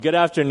Good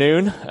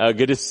afternoon.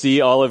 Good to see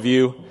all of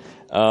you.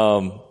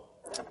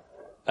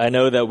 I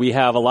know that we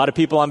have a lot of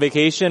people on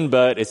vacation,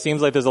 but it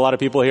seems like there's a lot of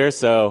people here,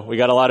 so we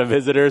got a lot of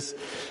visitors.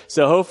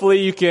 So hopefully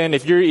you can,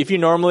 if you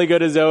normally go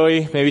to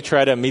Zoe, maybe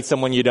try to meet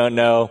someone you don't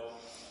know.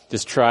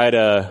 Just try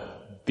to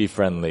be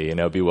friendly,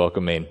 be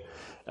welcoming.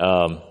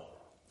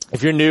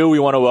 If you're new, we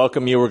want to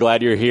welcome you. We're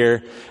glad you're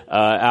here.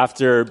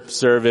 After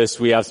service,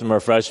 we have some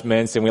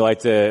refreshments, and we like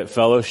to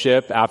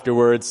fellowship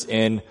afterwards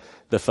in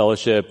the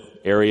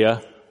fellowship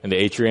area in the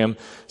atrium.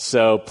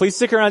 So please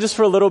stick around just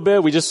for a little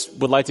bit. We just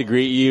would like to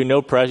greet you.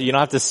 No pressure. You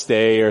don't have to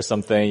stay or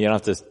something. You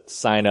don't have to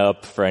sign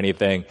up for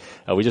anything.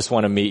 We just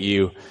want to meet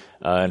you,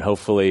 and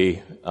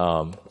hopefully,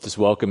 just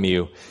welcome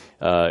you,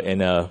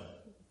 in a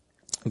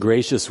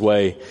gracious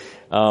way.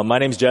 My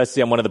name's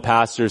Jesse. I'm one of the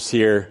pastors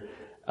here.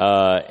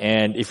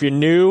 And if you're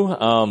new,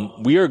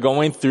 we are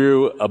going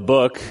through a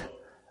book,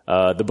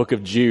 the book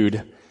of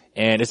Jude.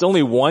 And it's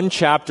only one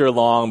chapter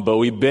long, but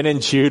we've been in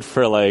Jude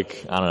for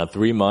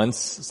 3 months,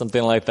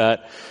 something like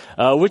that,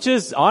 which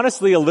is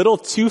honestly a little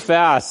too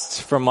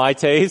fast for my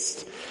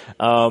taste.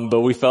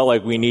 But we felt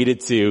like we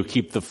needed to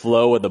keep the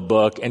flow of the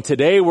book. And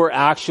today we're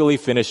actually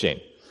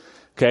finishing.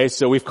 Okay,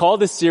 so we've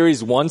called this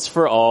series Once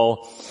for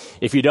All.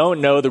 If you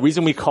don't know, the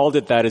reason we called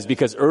it that is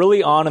because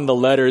early on in the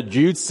letter,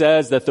 Jude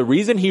says that the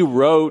reason he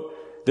wrote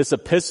this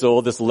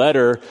epistle, this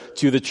letter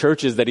to the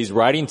churches that he's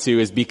writing to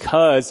is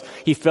because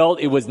he felt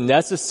it was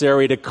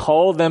necessary to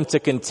call them to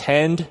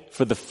contend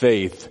for the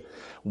faith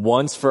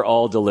once for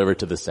all delivered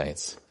to the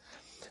saints.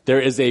 There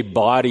is a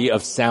body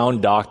of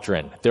sound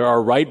doctrine. There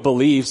are right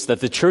beliefs that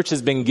the church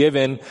has been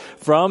given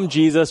from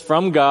Jesus,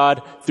 from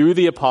God, through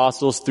the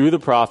apostles, through the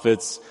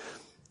prophets.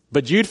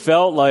 But Jude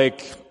felt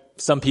like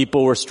some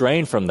people were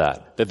straying from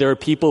that there are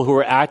people who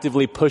are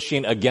actively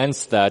pushing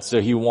against that. So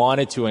he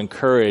wanted to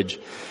encourage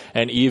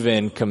and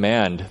even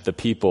command the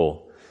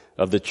people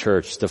of the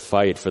church to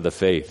fight for the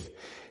faith.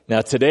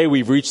 Now today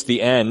we've reached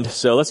the end,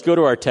 so let's go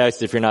to our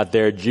text if you're not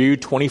there.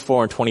 Jude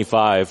 24 and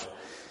 25.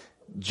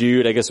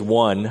 Jude,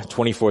 1,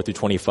 24 through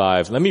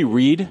 25. Let me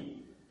read,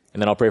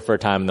 and then I'll pray for a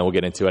time, and then we'll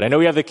get into it. I know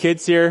we have the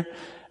kids here,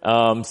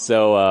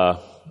 so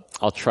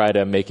I'll try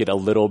to make it a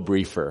little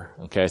briefer.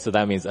 Okay, so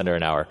that means under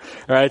an hour.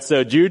 All right,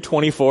 so Jude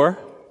 24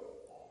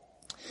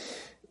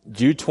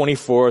 through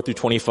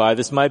 25.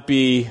 This might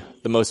be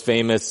the most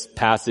famous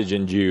passage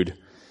in Jude.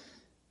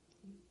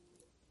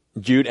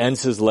 Jude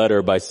ends his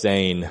letter by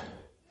saying,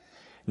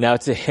 "Now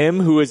to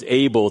him who is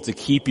able to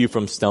keep you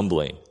from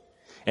stumbling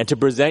and to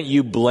present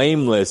you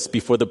blameless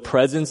before the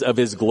presence of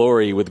his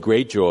glory with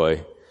great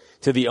joy,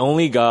 to the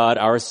only God,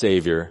 our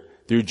Savior,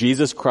 through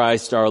Jesus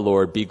Christ our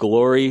Lord, be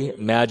glory,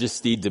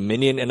 majesty,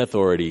 dominion, and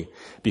authority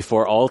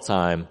before all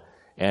time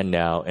and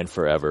now and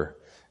forever.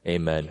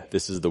 Amen."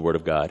 This is the word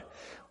of God.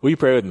 Will you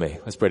pray with me?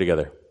 Let's pray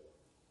together.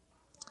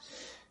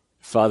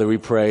 Father, we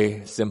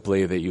pray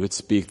simply that you would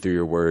speak through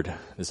your word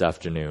this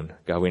afternoon.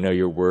 God, we know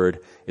your word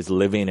is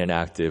living and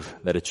active,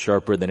 that it's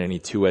sharper than any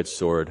two-edged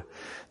sword,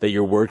 that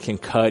your word can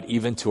cut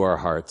even to our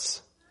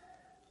hearts.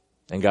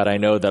 And God, I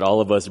know that all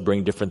of us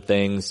bring different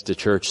things to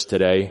church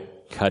today.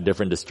 God,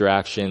 different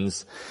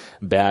distractions,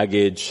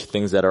 baggage,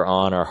 things that are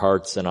on our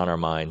hearts and on our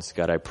minds.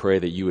 God, I pray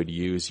that you would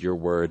use your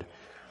word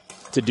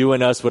to do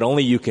in us what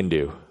only you can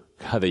do.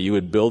 God, that you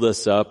would build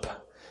us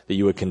up, that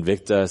you would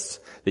convict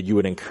us, that you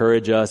would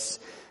encourage us,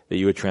 that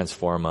you would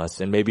transform us,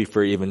 and maybe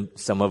for even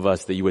some of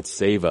us, that you would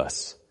save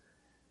us.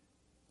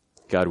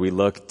 God, we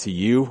look to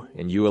you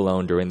and you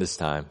alone during this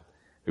time.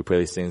 We pray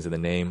these things in the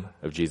name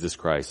of Jesus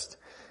Christ.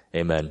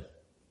 Amen.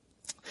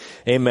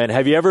 Amen.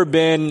 Have you ever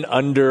been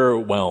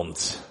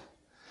underwhelmed?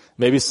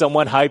 Maybe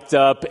someone hyped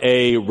up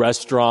a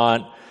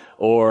restaurant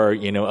or,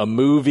 a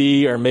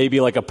movie or maybe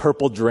like a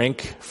purple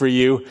drink for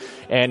you,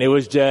 and it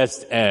was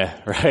just,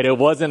 right? It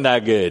wasn't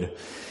that good.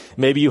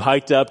 Maybe you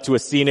hiked up to a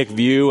scenic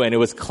view and it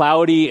was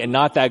cloudy and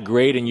not that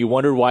great and you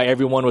wondered why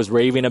everyone was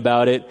raving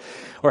about it.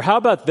 Or how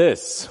about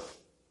this?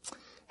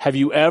 Have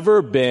you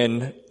ever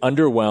been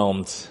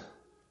underwhelmed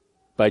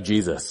by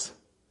Jesus?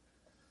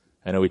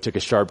 I know we took a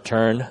sharp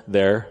turn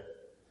there.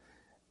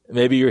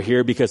 Maybe you're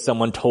here because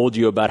someone told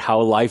you about how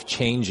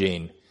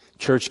life-changing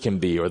church can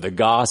be, or the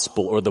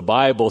gospel, or the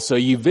Bible. So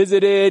you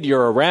visited,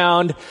 you're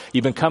around,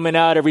 you've been coming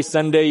out every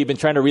Sunday, you've been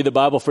trying to read the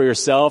Bible for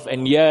yourself,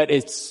 and yet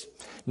it's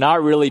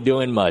not really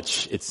doing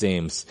much, it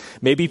seems.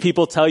 Maybe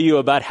people tell you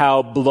about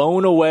how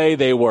blown away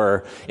they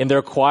were in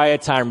their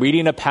quiet time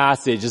reading a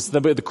passage. It's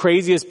the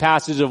craziest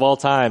passage of all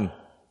time.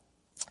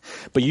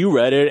 But you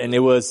read it and it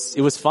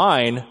was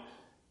fine,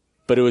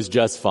 but it was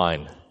just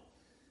fine.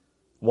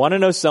 Want to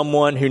know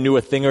someone who knew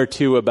a thing or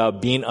two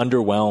about being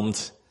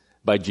underwhelmed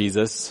by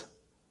Jesus?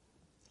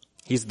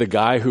 He's the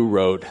guy who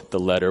wrote the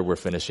letter we're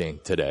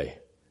finishing today.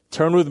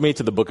 Turn with me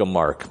to the book of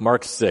Mark,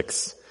 Mark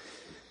 6.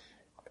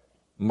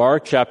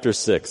 Mark chapter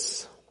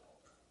 6.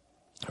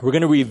 We're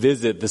going to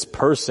revisit this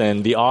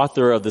person, the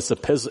author of this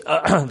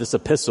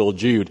epistle,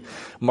 Jude.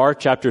 Mark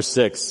chapter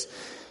 6.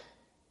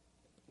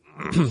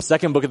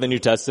 Second book of the New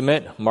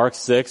Testament, Mark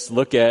 6.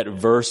 Look at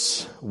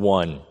verse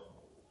 1.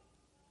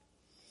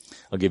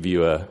 I'll give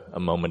you a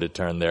moment to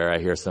turn there. I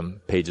hear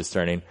some pages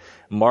turning.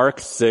 Mark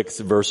 6,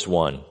 verse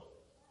 1.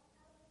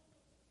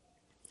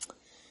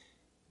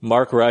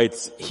 Mark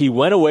writes, "He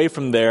went away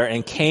from there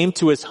and came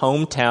to his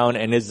hometown,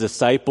 and his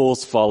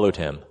disciples followed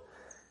him."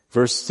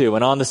 Verse 2,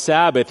 "And on the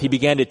Sabbath he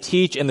began to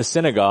teach in the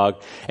synagogue,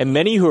 and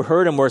many who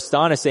heard him were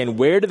astonished, saying,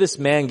 'Where did this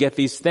man get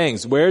these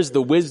things? Where is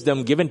the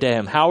wisdom given to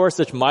him? How are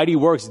such mighty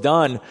works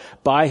done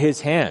by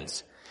his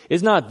hands?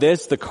 Is not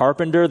this the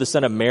carpenter, the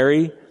son of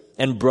Mary,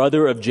 and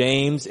brother of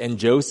James and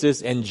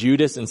Joseph and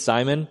Judas and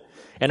Simon?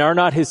 And are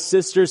not his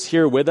sisters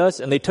here with us?'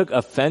 And they took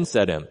offense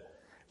at him."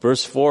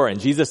 Verse 4, "And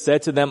Jesus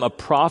said to them, 'A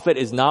prophet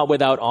is not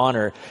without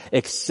honor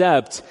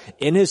except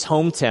in his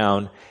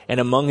hometown and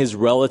among his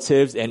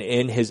relatives and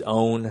in his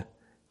own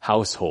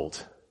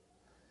household.'"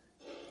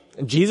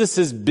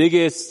 Jesus'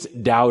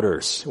 biggest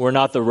doubters were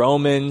not the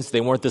Romans,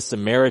 they weren't the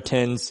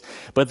Samaritans,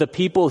 but the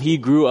people he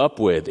grew up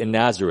with in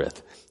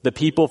Nazareth, the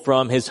people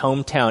from his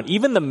hometown,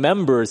 even the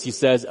members, he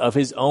says, of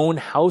his own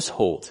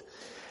household.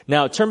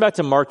 Now, turn back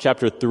to Mark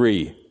chapter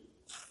 3.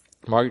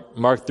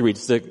 Mark 3,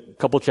 just a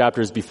couple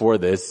chapters before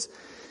this.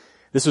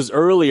 This was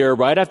earlier,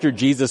 right after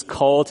Jesus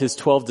called his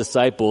 12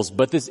 disciples,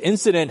 but this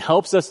incident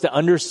helps us to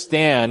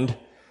understand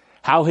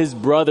how his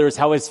brothers,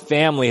 how his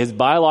family, his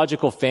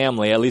biological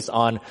family, at least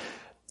on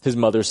his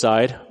mother's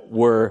side,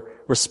 were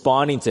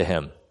responding to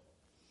him.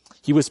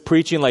 He was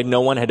preaching like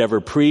no one had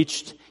ever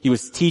preached. He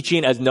was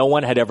teaching as no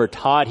one had ever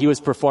taught. He was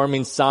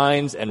performing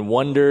signs and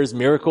wonders,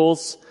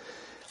 miracles.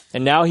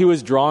 And now he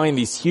was drawing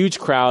these huge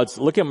crowds.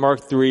 Look at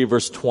Mark 3,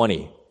 verse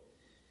 20.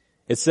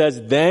 It says,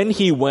 "Then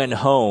he went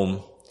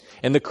home,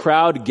 and the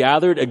crowd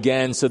gathered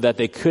again so that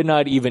they could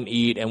not even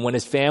eat. And when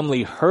his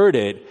family heard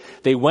it,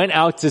 they went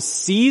out to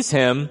seize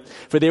him,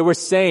 for they were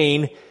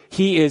saying,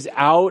 'He is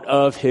out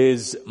of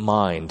his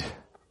mind.'"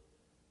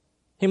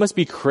 He must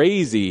be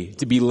crazy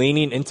to be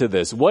leaning into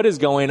this. What is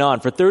going on?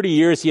 For 30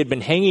 years, he had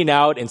been hanging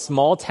out in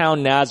small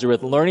town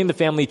Nazareth, learning the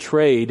family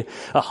trade,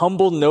 a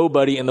humble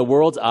nobody in the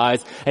world's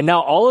eyes. And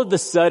now all of a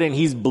sudden,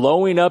 he's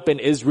blowing up in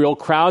Israel.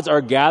 Crowds are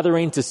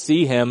gathering to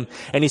see him,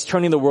 and he's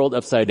turning the world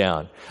upside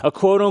down. A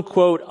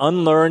quote-unquote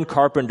unlearned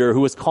carpenter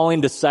who was calling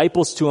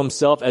disciples to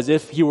himself as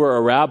if he were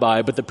a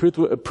rabbi, but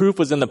the proof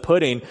was in the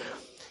pudding.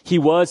 He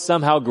was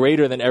somehow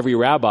greater than every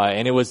rabbi,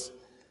 and it was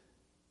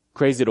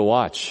crazy to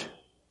watch.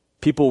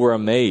 People were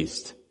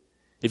amazed.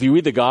 If you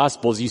read the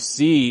Gospels, you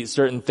see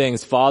certain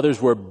things.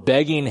 Fathers were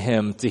begging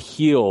him to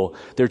heal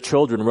their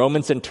children.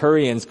 Roman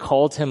centurions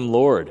called him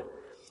Lord.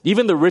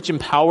 Even the rich and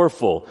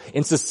powerful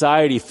in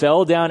society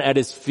fell down at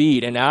his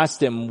feet and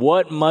asked him,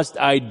 "What must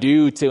I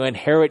do to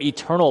inherit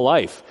eternal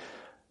life?"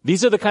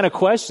 These are the kind of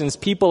questions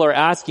people are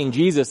asking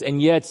Jesus,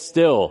 and yet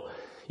still,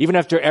 even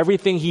after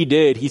everything he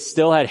did, he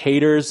still had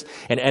haters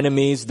and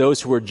enemies,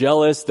 those who were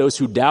jealous, those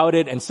who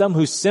doubted, and some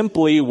who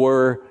simply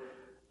were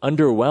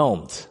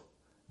underwhelmed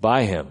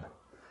by him.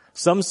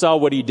 Some saw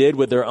what he did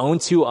with their own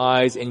two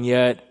eyes, and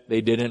yet they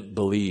didn't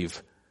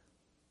believe.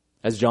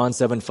 As John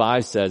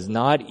 7:5 says,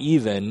 not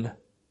even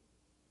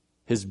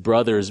his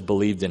brothers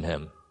believed in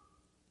him.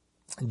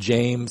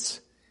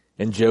 James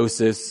and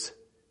Joseph,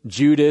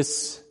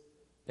 Judas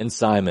and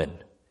Simon,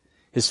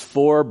 his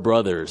four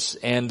brothers.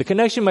 And the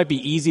connection might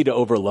be easy to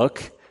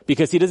overlook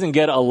because he doesn't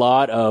get a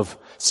lot of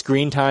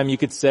screen time, you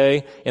could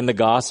say, in the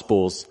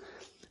Gospels.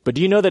 But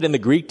do you know that in the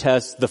Greek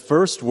text, the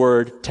first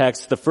word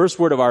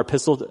of our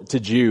epistle to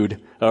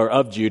Jude,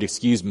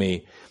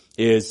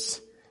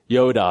 is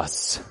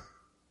Yodas,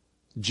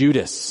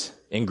 Judas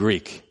in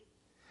Greek.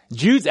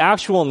 Jude's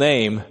actual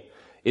name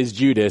is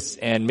Judas,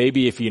 and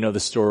maybe if you know the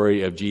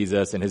story of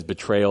Jesus and his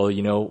betrayal,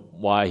 you know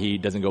why he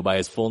doesn't go by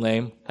his full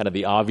name, kind of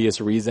the obvious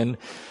reason.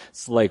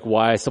 It's like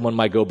why someone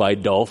might go by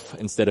Dolph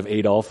instead of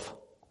Adolf.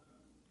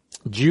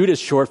 Jude is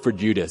short for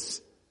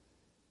Judas.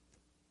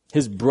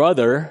 His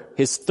brother,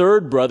 his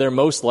third brother,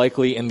 most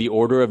likely in the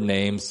order of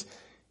names,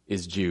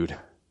 is Jude.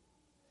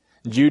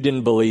 Jude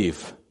didn't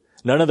believe.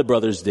 None of the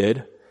brothers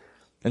did.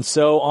 And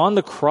so on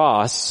the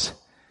cross,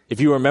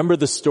 if you remember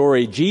the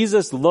story,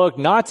 Jesus looked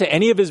not to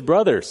any of his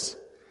brothers,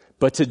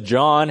 but to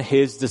John,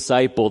 his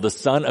disciple, the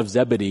son of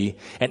Zebedee,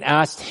 and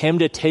asked him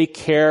to take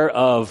care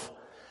of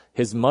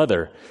his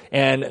mother.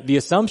 And the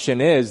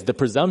presumption is,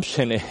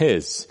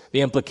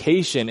 the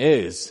implication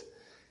is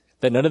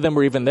that none of them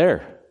were even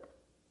there.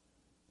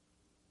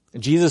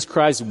 Jesus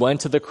Christ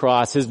went to the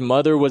cross. His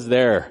mother was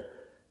there.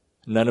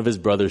 None of his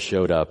brothers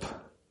showed up.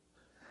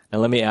 Now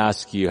let me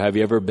ask you, have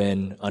you ever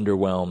been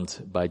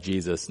underwhelmed by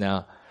Jesus?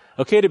 Now,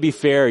 okay, to be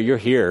fair, you're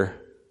here.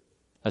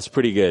 That's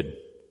pretty good.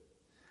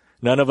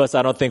 None of us,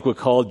 I don't think, would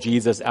call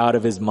Jesus out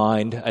of his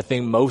mind. I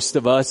think most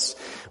of us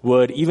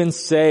would even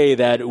say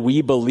that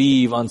we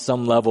believe on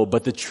some level.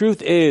 But the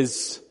truth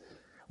is,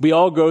 we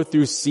all go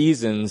through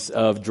seasons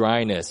of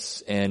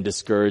dryness and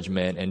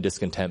discouragement and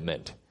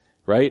discontentment,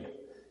 right?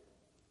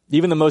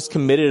 Even the most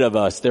committed of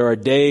us, there are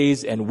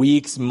days and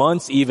weeks,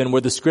 months even,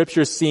 where the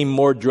scriptures seem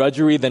more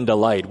drudgery than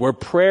delight, where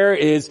prayer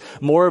is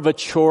more of a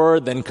chore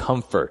than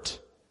comfort.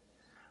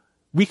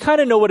 We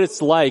kind of know what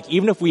it's like,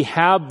 even if we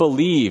have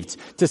believed,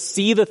 to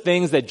see the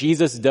things that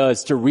Jesus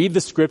does, to read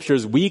the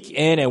scriptures week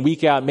in and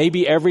week out,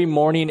 maybe every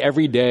morning,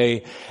 every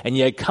day, and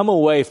yet come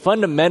away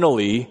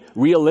fundamentally,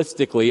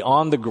 realistically,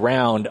 on the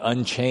ground,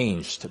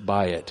 unchanged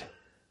by it.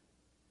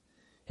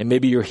 And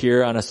maybe you're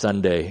here on a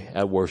Sunday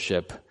at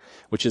worship,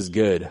 which is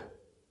good,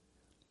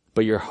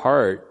 but your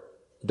heart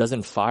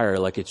doesn't fire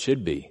like it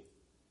should be.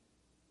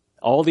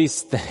 All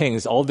these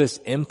things, all this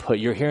input,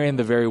 you're hearing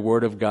the very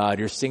word of God.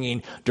 You're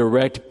singing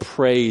direct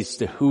praise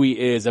to who he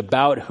is,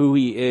 about who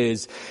he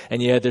is,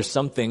 and yet there's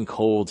something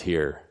cold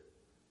here.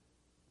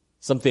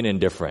 Something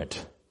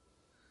indifferent.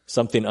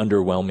 Something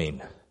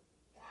underwhelming.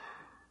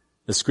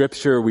 The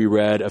scripture we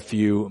read a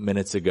few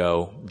minutes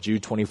ago,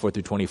 Jude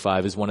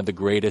 24-25, is one of the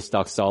greatest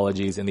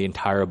doxologies in the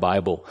entire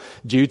Bible.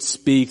 Jude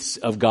speaks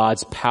of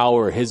God's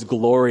power, his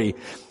glory,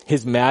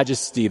 his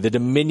majesty, the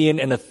dominion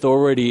and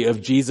authority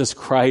of Jesus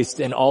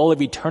Christ and all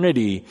of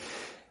eternity.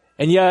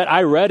 And yet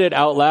I read it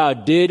out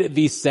loud. Did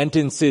these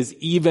sentences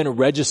even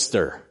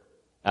register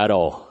at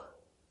all?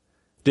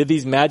 Did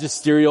these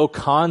magisterial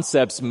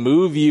concepts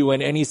move you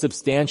in any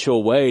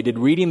substantial way? Did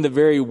reading the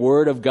very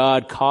word of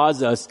God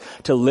cause us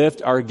to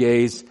lift our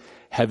gaze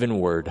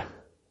heavenward?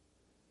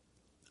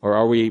 Or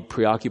are we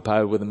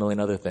preoccupied with a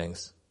million other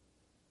things?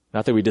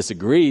 Not that we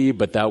disagree,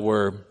 but that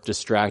we're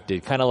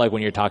distracted. Kind of like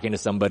when you're talking to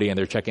somebody and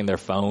they're checking their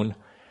phone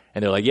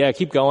and they're like, yeah,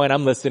 keep going.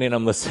 I'm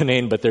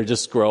listening, but they're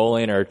just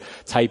scrolling or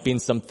typing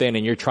something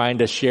and you're trying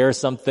to share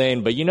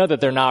something, but you know that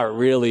they're not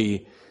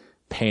really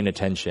paying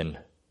attention.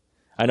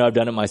 I know I've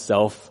done it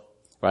myself,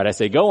 right? I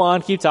say, go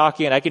on, keep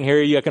talking. I can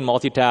hear you. I can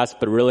multitask,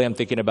 but really I'm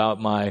thinking about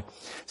my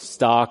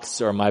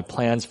stocks or my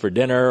plans for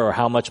dinner or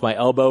how much my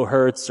elbow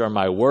hurts or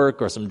my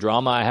work or some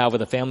drama I have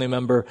with a family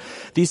member.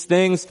 These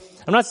things,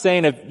 I'm not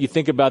saying if you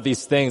think about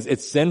these things,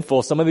 it's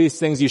sinful. Some of these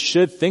things you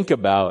should think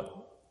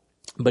about,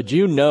 but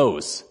Jude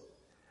knows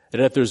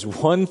that if there's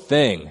one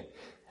thing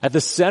at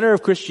the center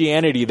of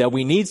Christianity that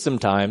we need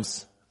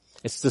sometimes,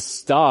 it's to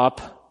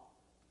stop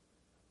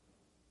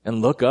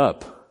and look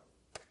up.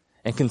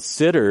 And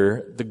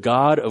consider the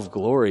God of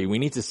glory. We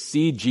need to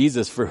see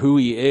Jesus for who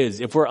he is.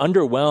 If we're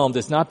underwhelmed,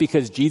 it's not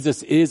because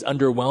Jesus is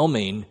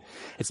underwhelming.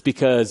 It's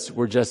because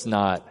we're just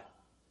not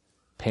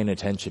paying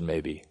attention,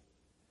 maybe.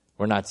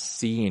 We're not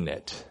seeing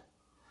it.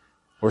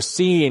 We're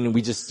seeing,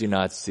 we just do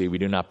not see. We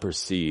do not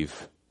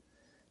perceive.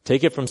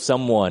 Take it from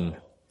someone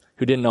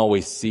who didn't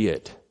always see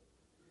it.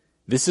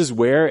 This is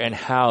where and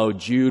how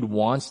Jude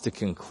wants to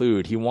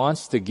conclude. He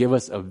wants to give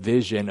us a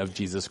vision of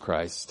Jesus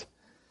Christ.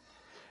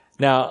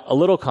 Now, a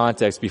little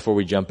context before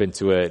we jump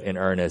into it in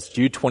earnest.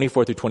 Jude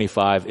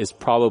 24-25 is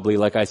probably,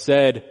 like I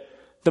said,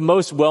 the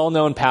most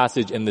well-known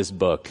passage in this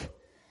book.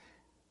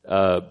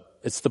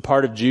 It's the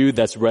part of Jude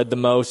that's read the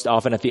most,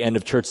 often at the end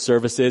of church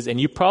services.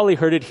 And you probably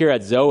heard it here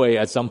at Zoe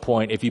at some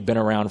point if you've been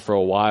around for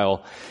a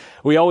while.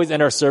 We always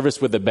end our service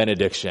with a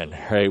benediction,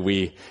 right?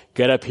 We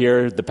get up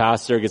here, the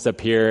pastor gets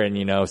up here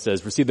and,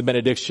 says, receive the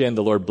benediction,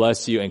 the Lord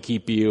bless you and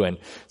keep you, and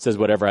says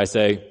whatever I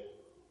say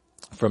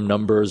from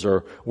Numbers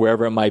or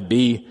wherever it might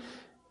be.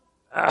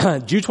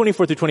 Jude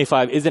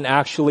 24-25 isn't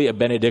actually a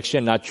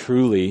benediction, not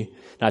truly,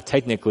 not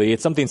technically.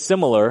 It's something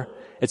similar.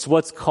 It's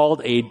what's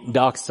called a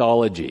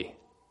doxology.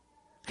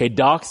 Okay,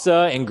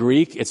 doxa in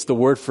Greek, it's the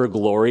word for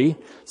glory.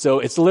 So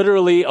it's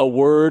literally a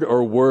word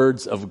or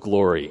words of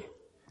glory.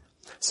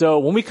 So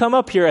when we come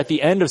up here at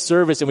the end of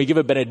service and we give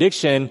a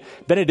benediction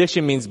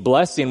means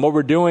blessing. What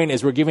we're doing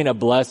is we're giving a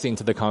blessing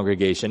to the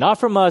congregation, not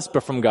from us,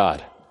 but from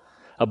God.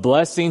 A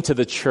blessing to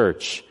the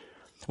church.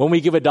 When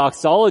we give a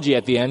doxology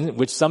at the end,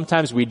 which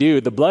sometimes we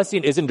do, the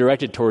blessing isn't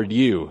directed toward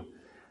you.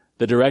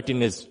 The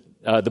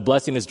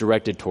blessing is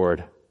directed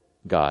toward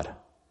God.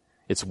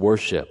 It's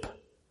worship.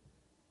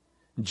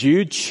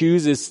 Jude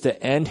chooses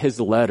to end his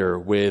letter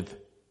with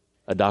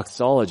a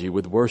doxology,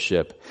 with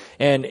worship.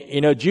 And,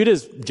 Jude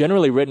has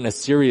generally written a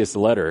serious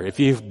letter. If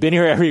you've been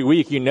here every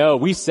week,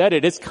 we said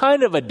it. It's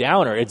kind of a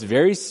downer. It's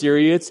very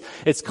serious.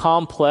 It's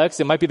complex.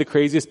 It might be the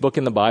craziest book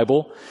in the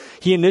Bible.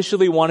 He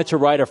initially wanted to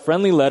write a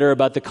friendly letter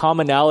about the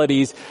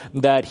commonalities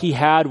that he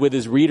had with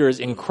his readers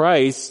in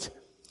Christ,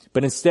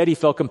 but instead he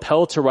felt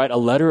compelled to write a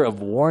letter of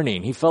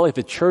warning. He felt like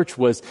the church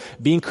was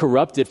being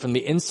corrupted from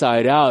the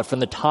inside out, from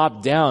the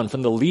top down,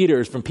 from the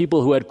leaders, from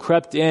people who had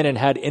crept in and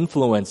had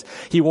influence.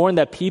 He warned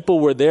that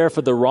people were there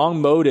for the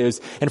wrong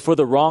motives and for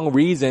the wrong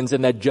reasons,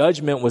 and that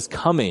judgment was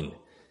coming.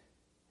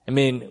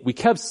 We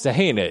kept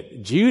saying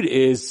it. Jude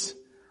is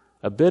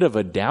a bit of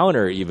a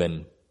downer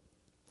even.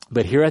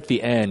 But here at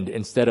the end,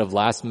 instead of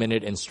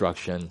last-minute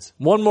instructions,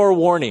 one more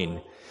warning.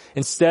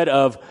 Instead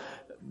of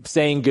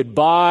saying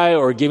goodbye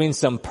or giving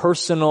some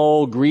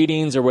personal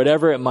greetings or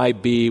whatever it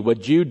might be, what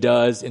Jude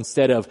does,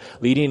 instead of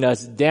leading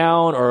us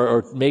down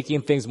or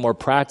making things more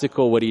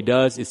practical, what he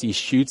does is he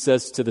shoots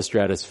us to the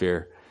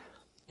stratosphere.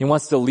 He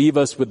wants to leave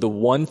us with the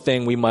one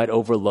thing we might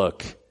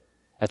overlook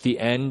at the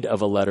end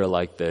of a letter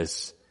like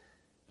this,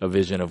 a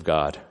vision of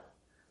God.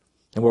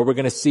 And what we're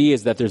going to see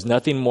is that there's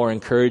nothing more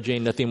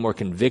encouraging, nothing more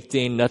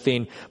convicting,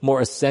 nothing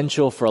more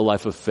essential for a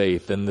life of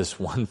faith than this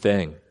one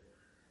thing.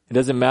 It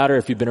doesn't matter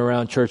if you've been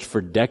around church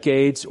for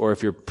decades or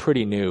if you're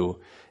pretty new.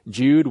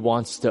 Jude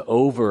wants to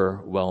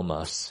overwhelm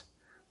us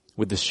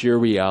with the sheer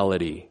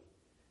reality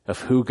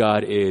of who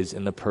God is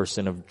in the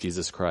person of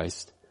Jesus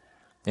Christ.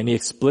 And he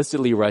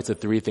explicitly writes the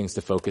three things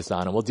to focus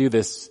on. And we'll do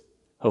this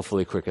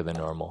hopefully quicker than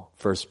normal.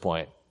 First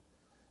point.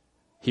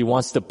 He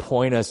wants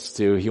us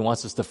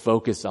to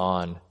focus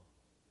on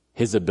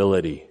his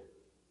ability,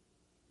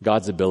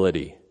 God's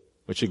ability,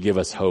 which should give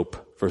us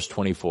hope. Verse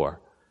 24.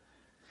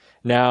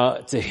 Now,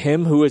 to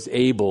him who is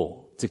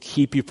able to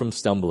keep you from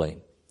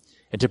stumbling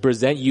and to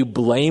present you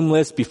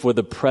blameless before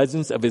the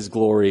presence of his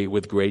glory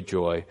with great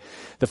joy.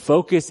 The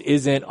focus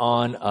isn't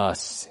on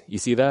us. You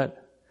see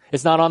that?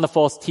 It's not on the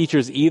false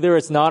teachers either.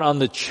 It's not on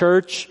the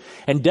church,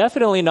 and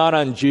definitely not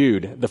on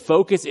Jude. The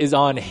focus is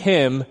on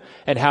him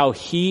and how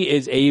he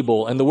is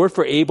able. And the word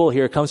for able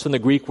here comes from the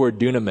Greek word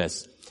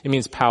dunamis. It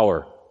means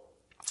power.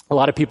 A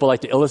lot of people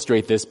like to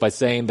illustrate this by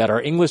saying that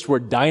our English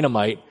word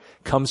dynamite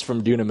comes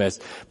from dunamis.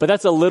 But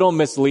that's a little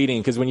misleading,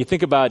 because when you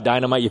think about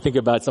dynamite, you think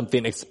about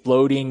something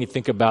exploding, you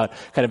think about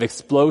kind of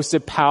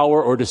explosive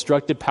power or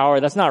destructive power.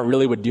 That's not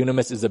really what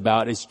dunamis is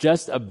about. It's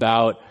just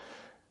about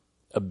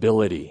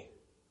ability.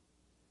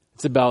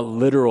 It's about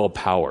literal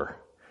power.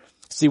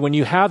 See, when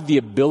you have the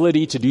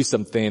ability to do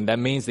something, that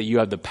means that you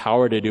have the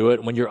power to do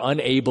it. When you're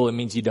unable, it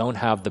means you don't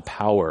have the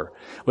power.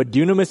 What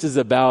dunamis is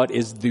about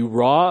is the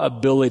raw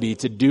ability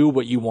to do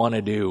what you want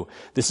to do.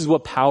 This is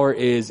what power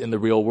is in the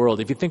real world.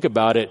 If you think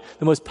about it,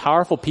 the most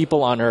powerful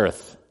people on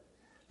earth,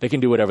 they can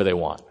do whatever they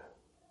want.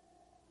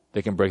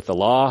 They can break the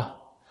law.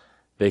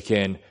 They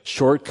can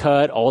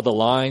shortcut all the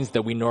lines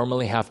that we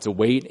normally have to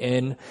wait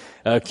in.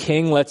 A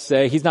king, let's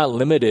say, he's not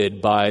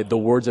limited by the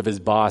words of his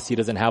boss. He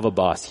doesn't have a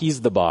boss. He's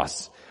the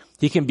boss.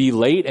 He can be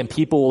late and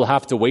people will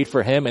have to wait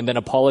for him and then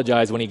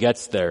apologize when he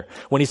gets there.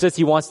 When he says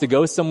he wants to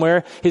go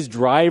somewhere, his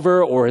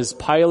driver or his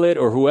pilot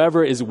or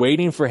whoever is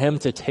waiting for him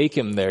to take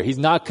him there. He's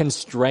not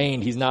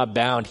constrained. He's not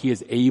bound. He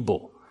is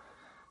able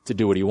to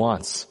do what he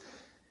wants.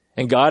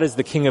 And God is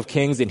the King of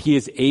Kings, and he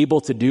is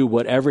able to do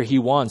whatever he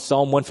wants.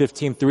 Psalm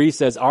 115:3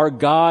 says, our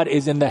God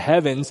is in the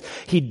heavens.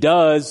 He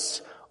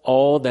does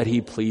all that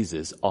he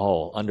pleases.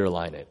 All.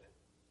 Underline it.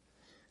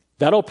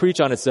 That'll preach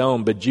on its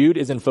own, but Jude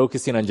isn't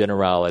focusing on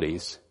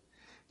generalities.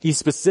 He's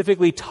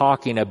specifically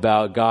talking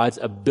about God's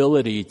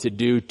ability to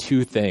do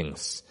two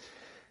things.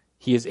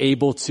 He is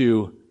able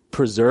to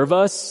preserve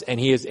us, and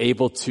he is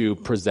able to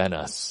present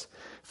us.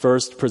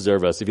 First,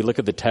 preserve us. If you look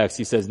at the text,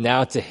 he says,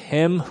 now to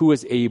him who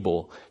is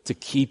able to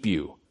keep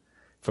you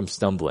from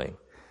stumbling.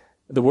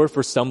 The word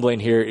for stumbling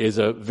here is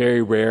a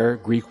very rare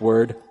Greek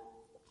word.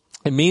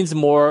 It means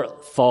more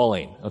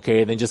falling,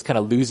 okay, than just kind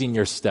of losing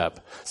your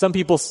step. Some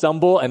people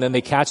stumble and then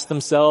they catch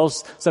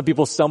themselves. Some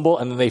people stumble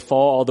and then they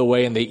fall all the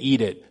way and they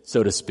eat it,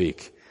 so to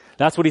speak.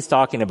 That's what he's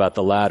talking about,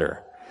 the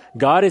latter.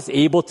 God is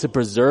able to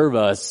preserve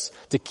us,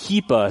 to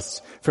keep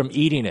us from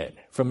eating it,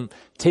 from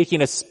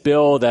taking a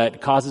spill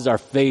that causes our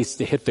face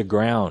to hit the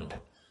ground.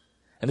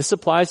 And this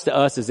applies to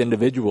us as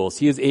individuals.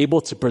 He is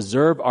able to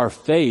preserve our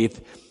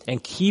faith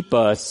and keep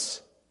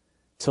us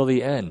till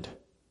the end.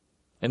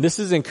 And this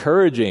is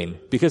encouraging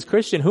because,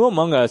 Christian, who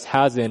among us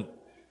hasn't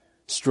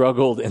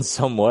struggled in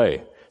some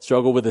way?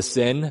 Struggled with a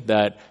sin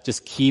that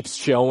just keeps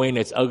showing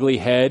its ugly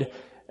head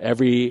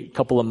every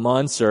couple of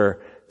months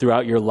or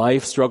throughout your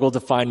life? Struggle to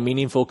find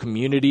meaningful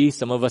community.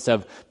 Some of us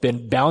have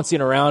been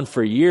bouncing around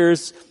for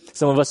years.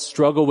 Some of us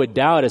struggle with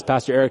doubt, as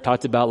Pastor Eric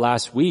talked about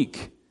last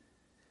week.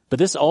 But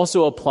this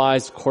also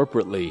applies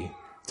corporately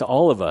to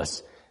all of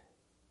us.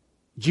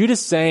 Jude is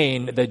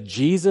saying that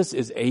Jesus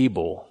is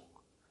able,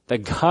 that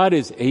God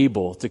is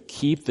able to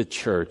keep the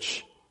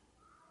church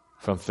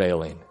from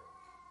failing.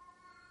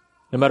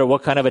 No matter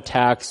what kind of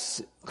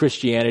attacks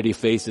Christianity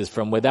faces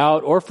from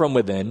without or from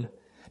within,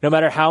 no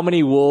matter how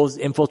many wolves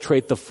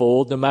infiltrate the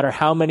fold, no matter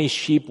how many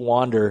sheep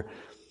wander,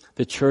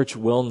 the church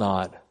will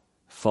not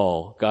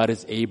fall. God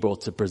is able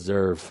to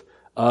preserve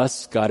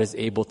us. God is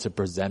able to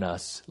present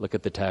us. Look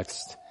at the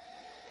text.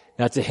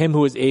 Now to him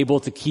who is able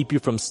to keep you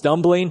from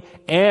stumbling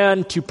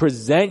and to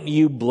present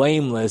you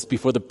blameless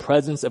before the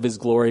presence of his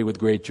glory with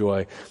great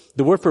joy.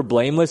 The word for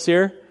blameless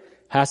here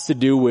has to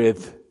do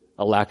with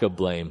a lack of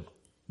blame.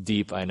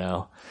 Deep, I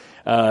know.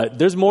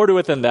 There's more to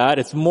it than that.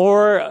 It's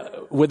more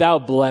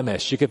without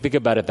blemish. You could think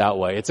about it that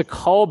way. It's a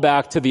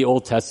callback to the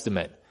Old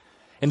Testament.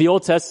 In the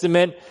Old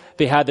Testament,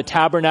 they had the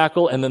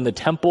tabernacle and then the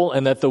temple,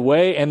 and the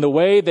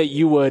way that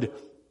you would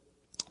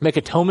make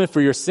atonement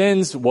for your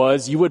sins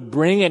was you would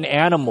bring an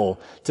animal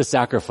to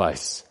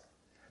sacrifice.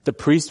 The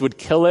priest would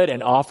kill it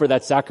and offer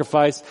that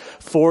sacrifice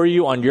for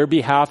you on your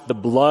behalf. The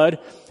blood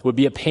would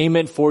be a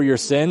payment for your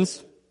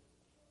sins.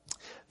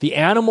 The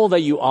animal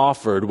that you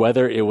offered,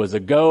 whether it was a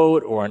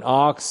goat or an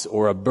ox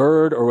or a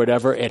bird or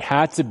whatever, it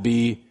had to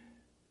be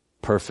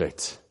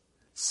perfect,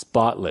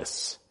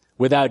 spotless,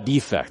 without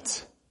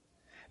defect.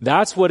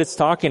 That's what it's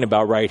talking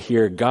about right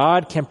here.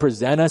 God can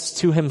present us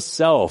to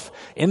himself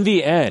in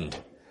the end,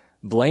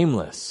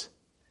 blameless.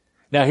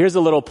 Now here's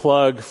a little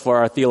plug for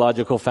our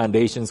Theological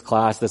Foundations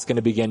class that's going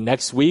to begin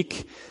next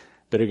week.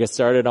 Better get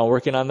started on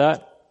working on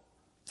that.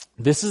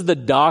 This is the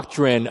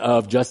doctrine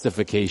of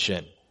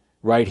justification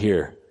right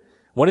here.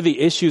 One of the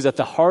issues at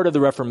the heart of the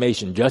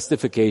Reformation,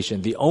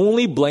 justification, the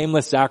only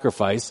blameless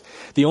sacrifice,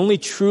 the only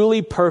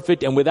truly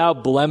perfect and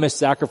without blemish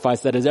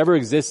sacrifice that has ever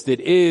existed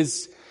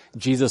is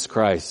Jesus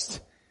Christ.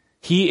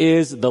 He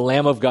is the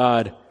Lamb of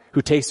God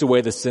who takes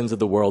away the sins of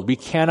the world. We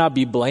cannot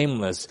be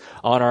blameless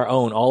on our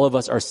own. All of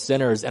us are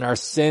sinners, and our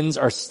sins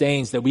are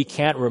stains that we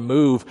can't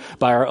remove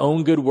by our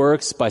own good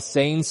works, by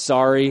saying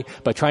sorry,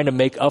 by trying to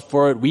make up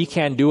for it. We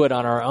can't do it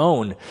on our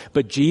own.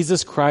 But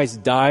Jesus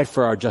Christ died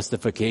for our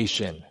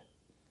justification.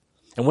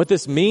 And what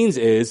this means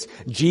is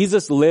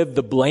Jesus lived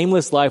the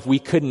blameless life we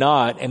could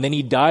not, and then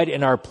he died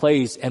in our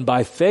place, and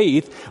by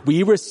faith,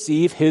 we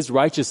receive his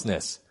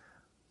righteousness.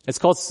 It's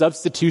called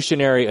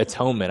substitutionary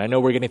atonement. I know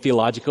we're getting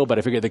theological, but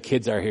I figure the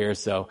kids are here,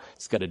 so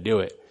it's got to do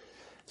it.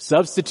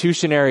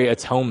 Substitutionary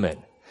atonement.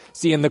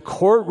 See, in the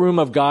courtroom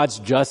of God's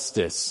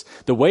justice,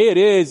 the way it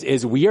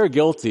is we are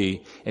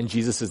guilty and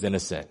Jesus is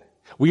innocent.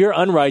 We are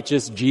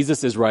unrighteous,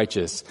 Jesus is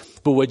righteous.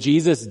 But what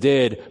Jesus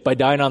did by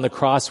dying on the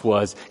cross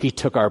was he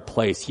took our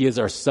place. He is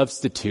our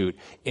substitute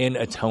in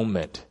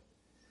atonement.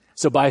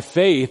 So by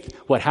faith,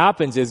 what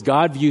happens is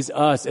God views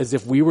us as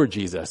if we were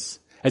Jesus.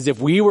 As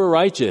if we were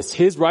righteous.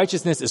 His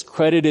righteousness is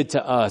credited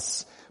to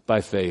us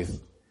by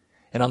faith.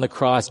 And on the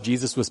cross,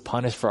 Jesus was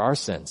punished for our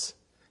sins.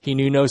 He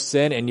knew no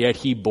sin, and yet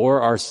he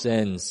bore our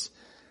sins.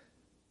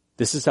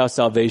 This is how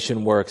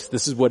salvation works.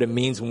 This is what it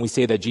means when we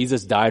say that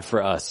Jesus died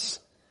for us.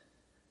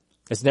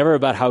 It's never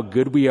about how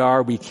good we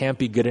are. We can't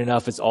be good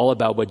enough. It's all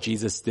about what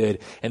Jesus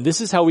did. And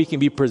this is how we can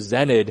be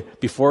presented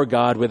before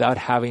God without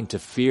having to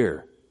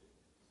fear.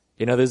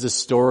 You know, there's a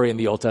story in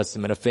the Old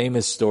Testament, a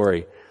famous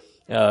story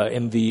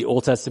in the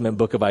Old Testament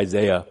book of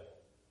Isaiah.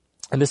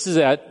 And this is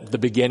at the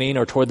beginning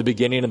or toward the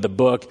beginning of the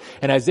book.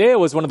 And Isaiah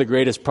was one of the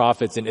greatest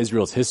prophets in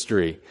Israel's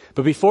history.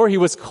 But before he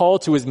was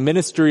called to his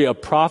ministry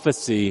of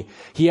prophecy,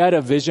 he had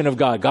a vision of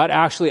God. God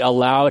actually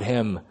allowed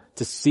him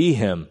to see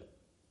him.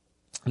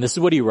 And this is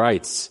what he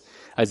writes.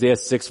 Isaiah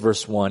 6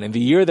 verse 1. In the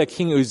year that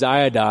King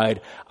Uzziah died,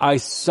 I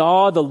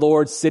saw the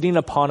Lord sitting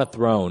upon a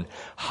throne,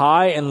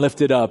 high and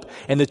lifted up,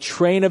 and the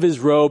train of his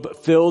robe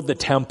filled the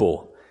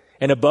temple.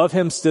 And above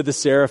him stood the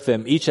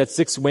seraphim. Each had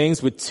 6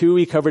 wings. With 2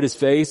 he covered his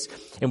face,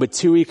 and with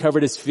 2 he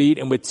covered his feet,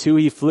 and with 2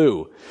 he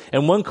flew.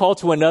 And one called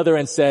to another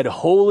and said,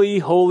 Holy,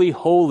 holy,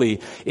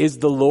 holy is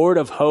the Lord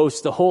of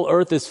hosts. The whole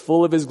earth is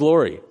full of his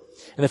glory.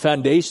 And the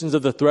foundations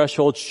of the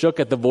threshold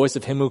shook at the voice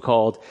of him who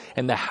called,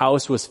 and the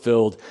house was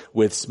filled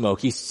with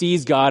smoke. He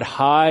sees God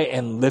high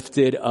and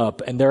lifted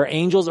up, and there are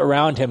angels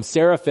around him,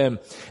 seraphim.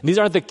 And these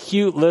aren't the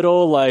cute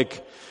little,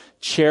 like,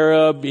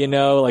 cherub, you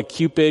know, like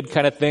Cupid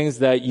kind of things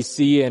that you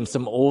see in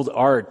some old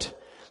art.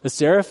 The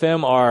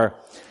seraphim are,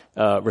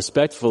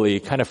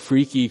 respectfully, kind of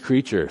freaky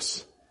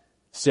creatures.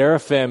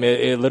 Seraphim,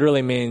 it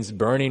literally means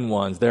burning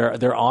ones.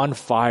 They're on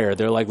fire.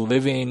 They're like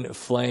living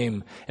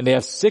flame. And they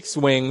have 6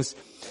 wings,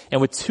 and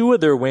with 2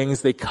 of their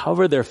wings, they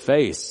cover their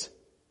face.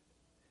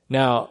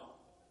 Now,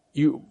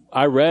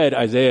 I read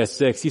Isaiah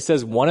 6. He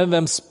says one of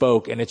them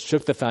spoke and it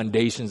shook the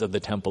foundations of the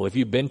temple. If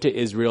you've been to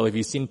Israel, if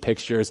you've seen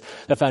pictures,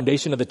 the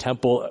foundation of the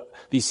temple,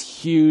 these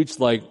huge,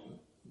 like,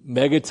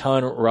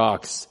 megaton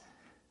rocks.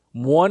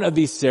 One of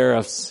these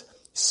seraphs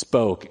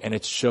spoke and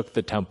it shook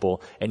the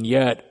temple. And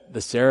yet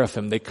the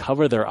seraphim, they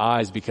cover their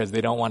eyes because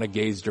they don't want to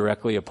gaze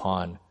directly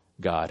upon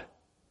God.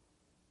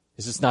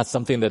 It's just not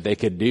something that they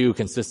could do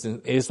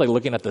consistent. It's like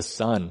looking at the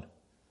sun.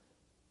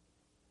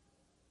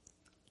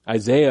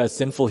 Isaiah, a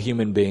sinful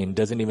human being,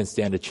 doesn't even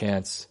stand a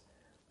chance.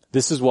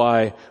 This is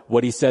why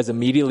what he says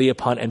immediately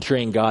upon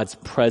entering God's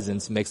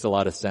presence makes a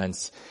lot of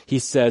sense. He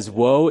says,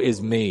 Woe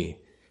is me,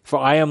 for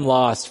I am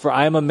lost, for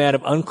I am a man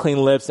of unclean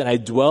lips, and I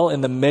dwell in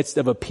the midst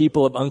of a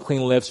people of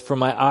unclean lips, for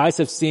my eyes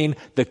have seen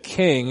the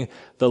King,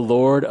 the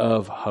Lord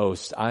of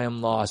hosts. I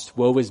am lost,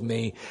 woe is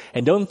me.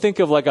 And don't think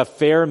of like a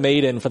fair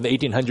maiden from the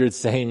 1800s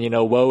saying,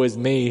 woe is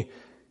me.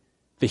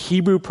 For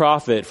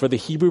the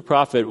Hebrew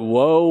prophet,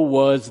 woe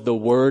was the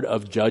word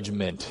of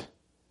judgment.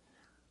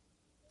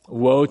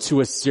 Woe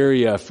to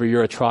Assyria for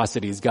your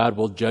atrocities. God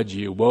will judge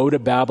you. Woe to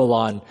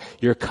Babylon.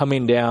 You're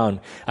coming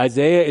down.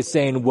 Isaiah is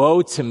saying,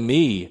 woe to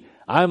me.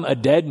 I'm a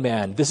dead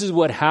man. This is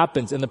what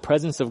happens in the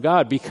presence of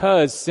God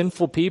because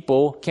sinful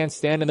people can't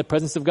stand in the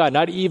presence of God.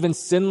 Not even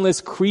sinless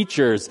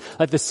creatures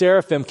like the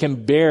seraphim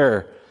can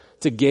bear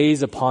to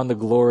gaze upon the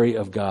glory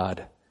of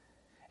God.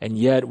 And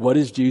yet, what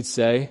does Jude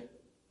say?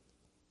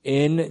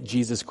 In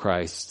Jesus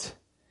Christ,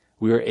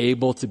 we are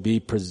able to be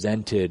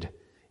presented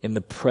in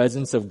the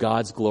presence of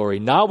God's glory,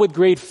 not with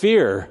great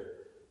fear,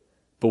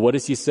 but what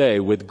does he say?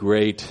 With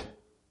great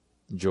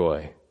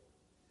joy.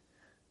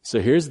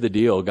 So here's the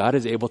deal. God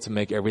is able to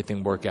make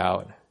everything work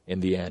out in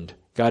the end.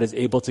 God is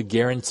able to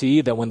guarantee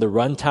that when the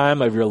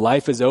runtime of your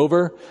life is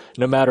over,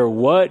 no matter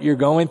what you're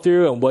going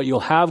through and what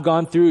you'll have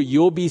gone through,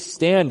 you'll be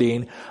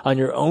standing on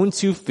your own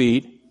 2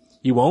 feet.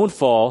 You won't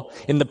fall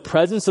in the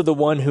presence of the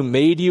one who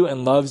made you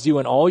and loves you,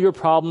 and all your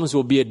problems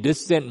will be a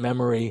distant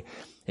memory,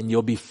 and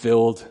you'll be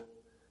filled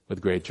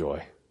with great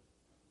joy.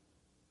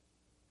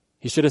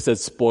 He should have said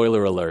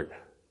spoiler alert,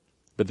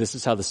 but this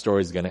is how the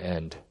story is going to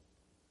end.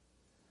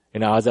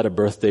 And I was at a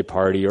birthday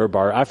party or a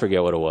bar. I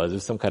forget what it was. It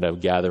was some kind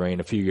of gathering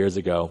a few years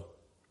ago.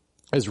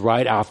 It was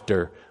right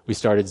after we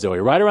started Zoe,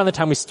 right around the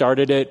time we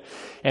started it.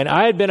 And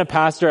I had been a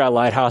pastor at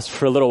Lighthouse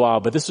for a little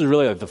while, but this was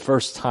really like the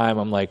first time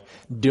I'm like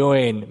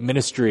doing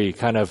ministry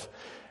kind of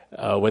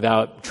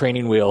without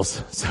training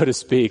wheels, so to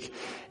speak.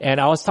 And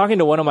I was talking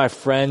to one of my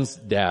friend's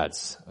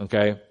dads,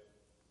 okay?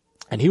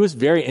 And he was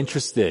very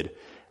interested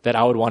that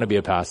I would want to be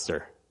a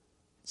pastor.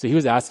 So he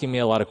was asking me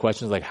a lot of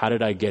questions like, how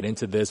did I get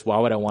into this? Why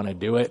would I want to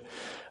do it?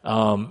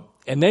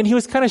 And then he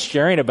was kind of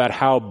sharing about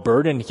how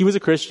burdened, he was a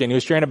Christian, he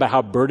was sharing about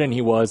how burdened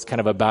he was, kind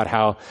of about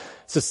how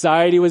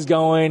society was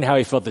going, how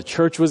he felt the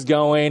church was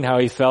going, how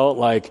he felt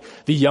like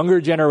the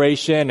younger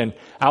generation. And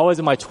I was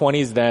in my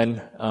 20s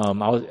then.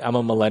 I'm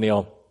a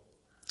millennial.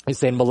 He's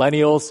saying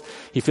millennials,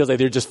 he feels like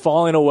they're just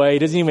falling away. He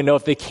doesn't even know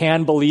if they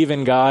can believe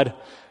in God.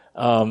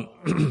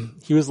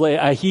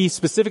 He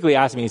specifically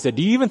asked me, he said,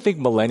 do you even think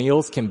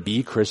millennials can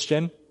be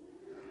Christian?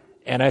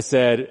 And I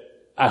said,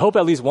 I hope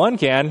at least one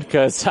can,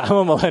 because I'm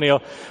a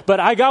millennial. But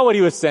I got what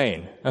he was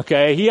saying,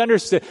 okay? He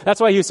understood. That's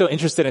why he was so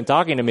interested in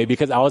talking to me,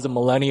 because I was a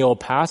millennial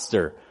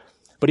pastor.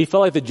 But he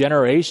felt like the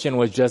generation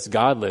was just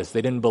godless.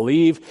 They didn't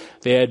believe.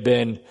 They had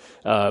been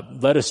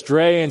led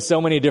astray in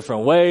so many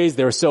different ways.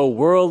 They were so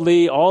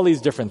worldly, all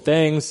these different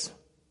things.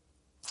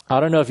 I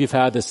don't know if you've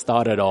had this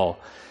thought at all,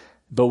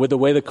 but with the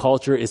way the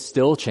culture is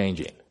still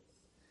changing,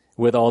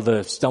 with all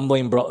the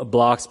stumbling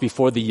blocks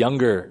before the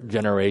younger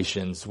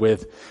generations,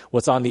 with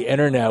what's on the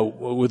internet,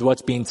 with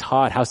what's being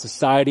taught, how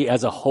society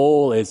as a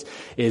whole is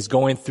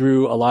going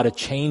through a lot of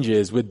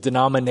changes, with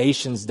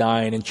denominations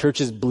dying and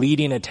churches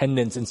bleeding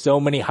attendance and so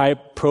many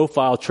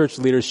high-profile church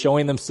leaders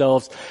showing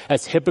themselves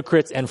as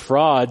hypocrites and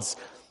frauds,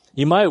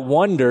 you might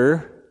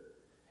wonder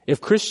if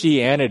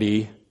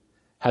Christianity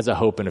has a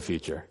hope in a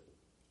future.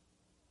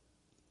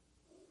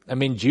 I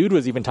mean, Jude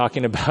was even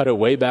talking about it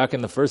way back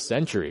in the first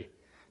century.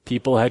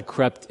 People had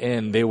crept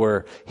in. They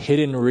were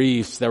hidden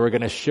reefs that were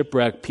going to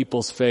shipwreck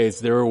people's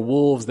faith. There were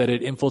wolves that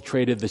had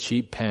infiltrated the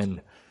sheep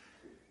pen.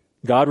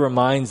 God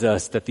reminds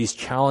us that these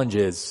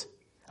challenges,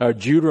 or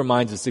Jude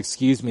reminds us,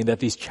 that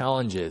these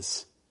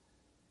challenges,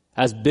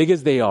 as big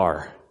as they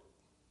are,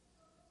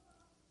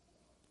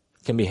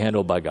 can be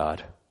handled by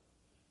God.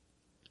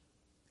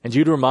 And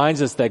Jude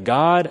reminds us that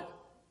God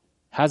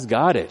has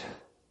got it.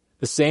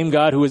 The same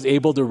God who was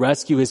able to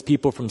rescue his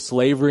people from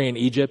slavery in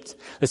Egypt,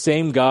 the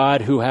same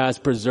God who has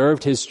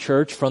preserved his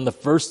church from the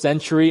first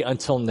century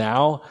until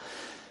now,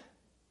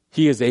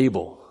 he is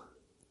able.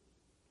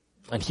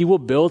 And he will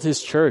build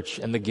his church,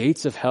 and the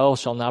gates of hell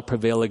shall not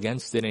prevail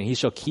against it, and he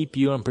shall keep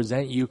you and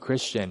present you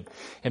Christian.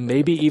 And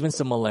maybe even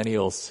some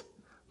millennials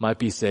might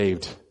be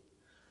saved.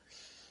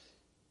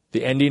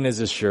 The ending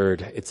is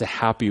assured. It's a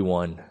happy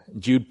one.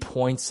 Jude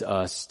points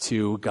us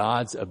to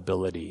God's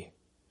ability.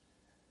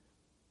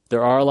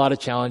 There are a lot of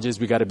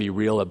challenges. We got to be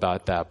real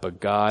about that, but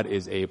God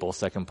is able.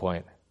 Second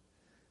point,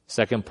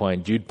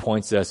 Jude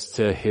points us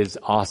to his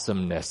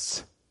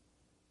awesomeness.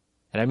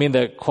 And I mean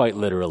that quite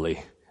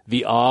literally.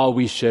 The awe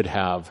we should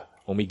have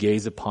when we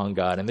gaze upon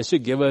God. And this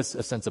should give us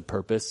a sense of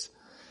purpose.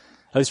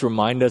 At least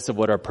remind us of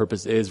what our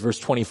purpose is. Verse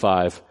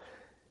 25,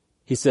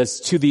 he says,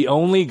 to the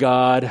only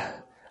God,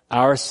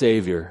 our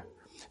Savior,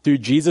 through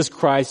Jesus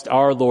Christ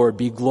our Lord,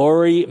 be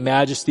glory,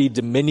 majesty,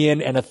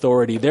 dominion, and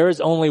authority. There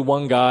is only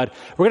one God.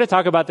 We're going to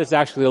talk about this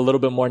actually a little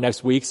bit more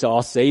next week, so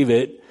I'll save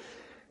it.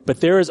 But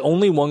there is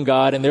only one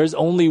God, and there is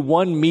only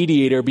one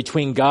mediator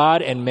between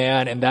God and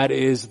man, and that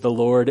is the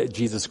Lord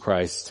Jesus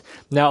Christ.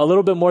 Now, a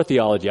little bit more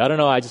theology. I don't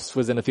know, I just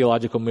was in a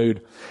theological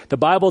mood. The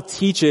Bible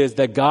teaches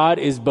that God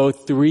is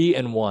both three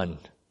and one.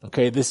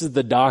 Okay, this is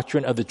the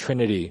doctrine of the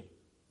Trinity.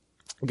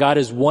 God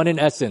is one in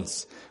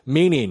essence,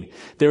 meaning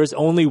there is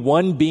only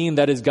one being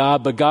that is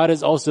God, but God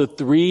is also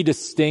three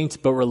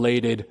distinct but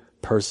related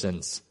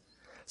persons.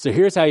 So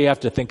here's how you have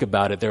to think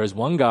about it. There is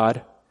one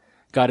God.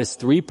 God is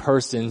three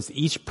persons.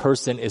 Each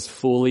person is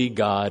fully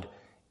God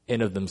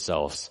in of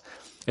themselves.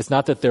 It's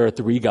not that there are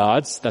three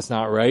gods. That's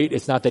not right.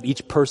 It's not that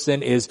each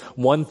person is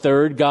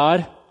 1/3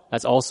 God.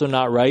 That's also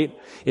not right.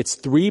 It's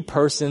three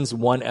persons,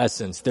 one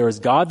essence. There is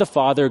God the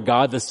Father,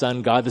 God the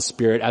Son, God the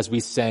Spirit, as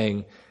we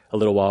sang a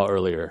little while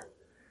earlier.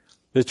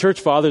 The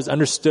church fathers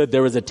understood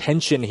there was a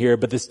tension here,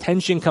 but this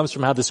tension comes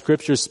from how the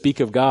scriptures speak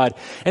of God.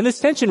 And this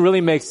tension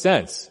really makes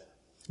sense.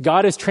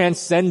 God is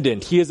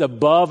transcendent. He is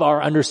above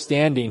our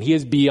understanding. He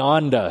is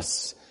beyond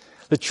us.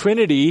 The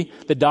Trinity,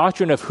 the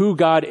doctrine of who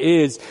God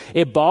is,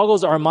 it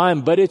boggles our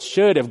mind, but it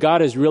should, if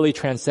God is really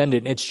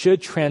transcendent, it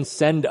should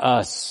transcend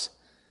us.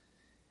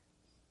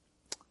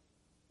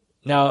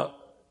 Now,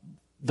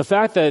 the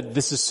fact that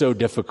this is so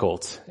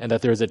difficult and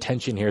that there's a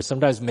tension here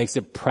sometimes makes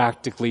it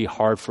practically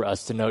hard for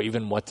us to know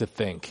even what to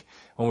think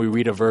when we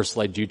read a verse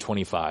like Jude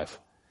 25.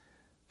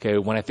 Okay,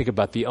 when I think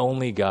about the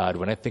only God,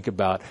 when I think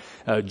about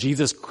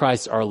Jesus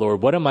Christ our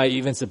Lord, what am I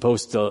even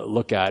supposed to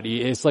look at?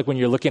 It's like when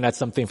you're looking at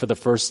something for the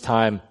first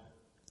time,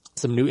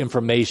 some new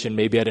information,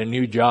 maybe at a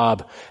new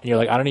job, and you're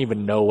like, I don't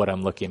even know what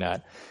I'm looking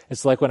at.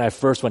 It's like when I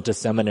first went to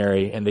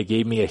seminary and they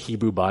gave me a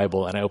Hebrew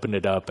Bible and I opened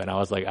it up and I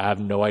was like, I have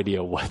no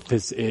idea what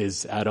this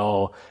is at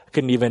all. I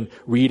couldn't even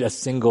read a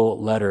single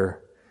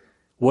letter.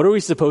 What are we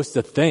supposed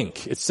to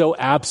think? It's so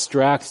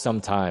abstract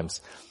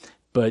sometimes.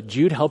 But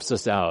Jude helps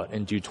us out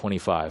in Jude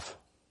 25.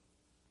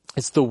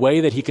 It's the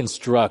way that he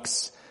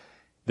constructs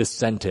this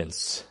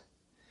sentence.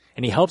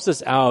 And he helps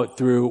us out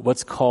through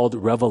what's called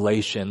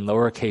revelation,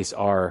 lowercase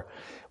r,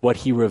 what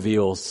he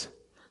reveals.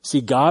 See,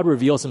 God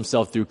reveals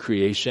himself through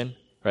creation,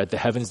 right? The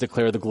heavens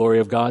declare the glory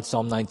of God,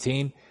 Psalm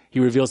 19.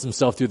 He reveals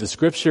himself through the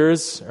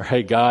scriptures,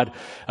 right? God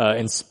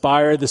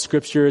inspired the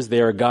scriptures.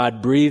 They are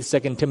God-breathed,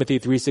 2 Timothy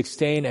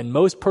 3:16. And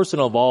most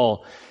personal of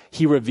all,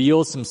 he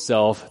reveals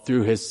himself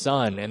through his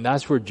Son. And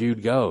that's where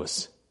Jude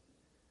goes.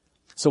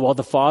 So while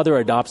the Father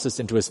adopts us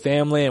into his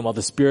family and while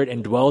the Spirit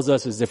indwells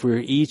us as if we were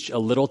each a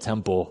little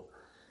temple,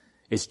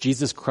 it's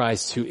Jesus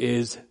Christ who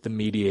is the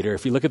mediator.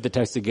 If you look at the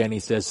text again, he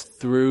says,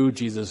 through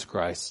Jesus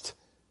Christ.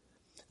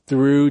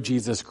 Through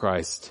Jesus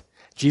Christ.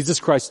 Jesus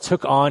Christ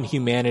took on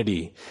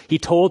humanity. He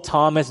told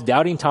Thomas,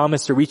 doubting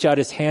Thomas, to reach out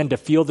his hand to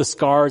feel the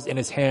scars in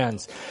his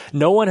hands.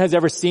 No one has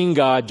ever seen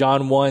God,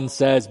 John 1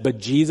 says, but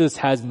Jesus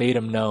has made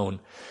him known.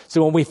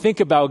 So when we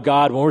think about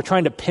God, when we're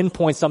trying to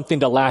pinpoint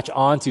something to latch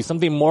onto,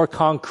 something more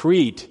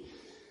concrete,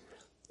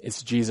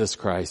 it's Jesus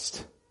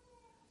Christ.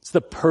 It's the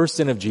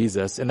person of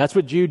Jesus. And that's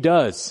what Jude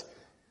does.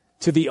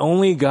 To the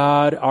only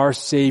God, our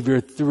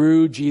Savior,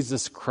 through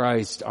Jesus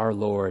Christ, our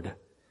Lord.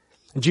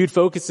 Jude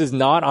focuses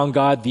not on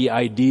God, the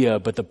idea,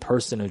 but the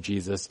person of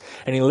Jesus.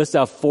 And he lists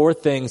out 4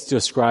 things to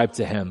ascribe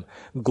to him.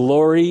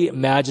 Glory,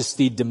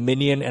 majesty,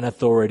 dominion, and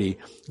authority.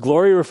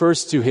 Glory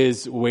refers to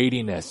his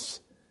weightiness,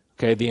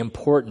 okay, the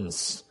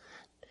importance.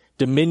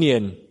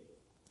 Majesty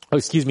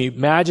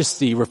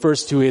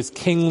refers to his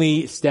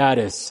kingly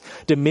status.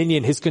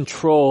 Dominion, his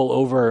control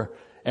over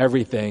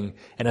everything,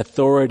 and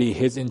authority,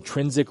 his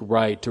intrinsic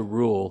right to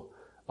rule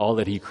all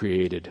that he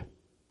created.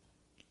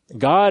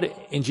 God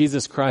in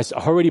Jesus Christ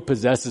already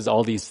possesses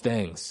all these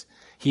things.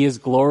 He is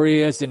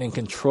glorious and in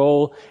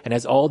control and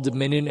has all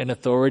dominion and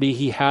authority.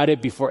 He had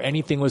it before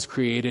anything was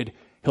created.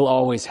 He'll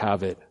always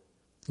have it.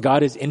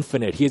 God is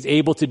infinite. He is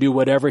able to do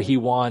whatever he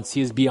wants.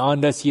 He is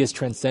beyond us. He is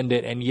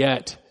transcendent. And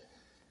yet,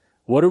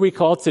 what are we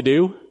called to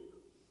do?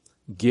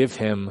 Give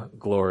him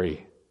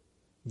glory.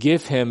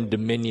 Give him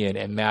dominion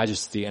and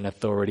majesty and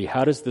authority.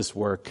 How does this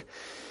work?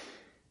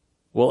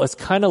 Well, it's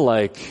kind of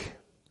like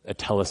a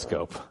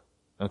telescope,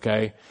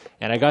 okay?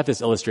 And I got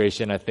this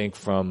illustration, I think,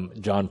 from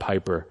John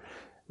Piper.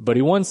 But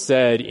he once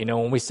said,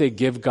 when we say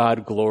give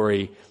God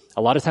glory,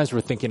 a lot of times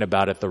we're thinking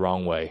about it the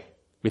wrong way.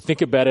 We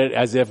think about it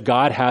as if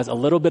God has a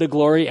little bit of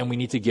glory and we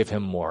need to give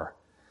him more.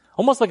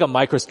 Almost like a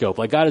microscope.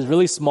 Like God is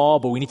really small,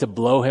 but we need to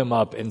blow him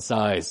up in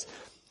size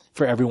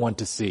for everyone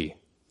to see.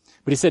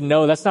 But he said,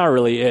 no, that's not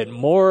really it.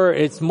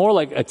 It's more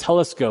like a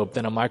telescope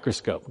than a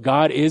microscope.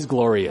 God is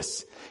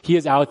glorious. He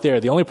is out there.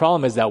 The only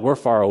problem is that we're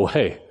far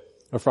away.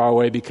 We're far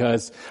away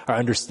because our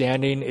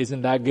understanding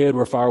isn't that good.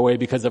 We're far away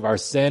because of our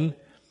sin.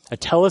 A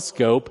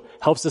telescope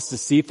helps us to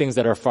see things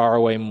that are far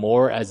away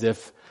more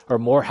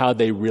more how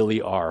they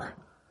really are.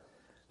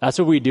 That's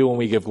what we do when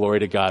we give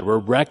glory to God. We're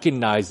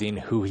recognizing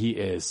who he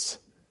is.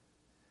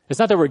 It's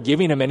not that we're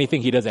giving him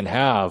anything he doesn't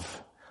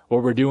have.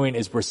 What we're doing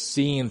is we're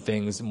seeing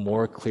things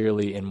more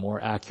clearly and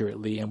more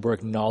accurately, and we're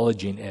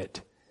acknowledging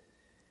it.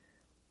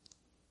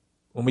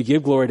 When we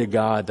give glory to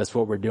God, that's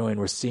what we're doing.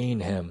 We're seeing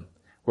him.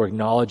 We're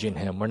acknowledging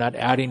him. We're not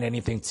adding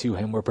anything to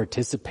him. We're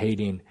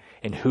participating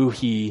in who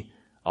he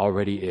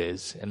already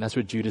is. And that's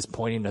what Jude is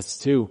pointing us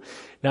to.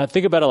 Now,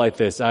 think about it like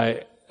this.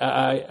 When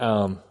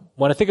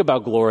I think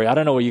about glory, I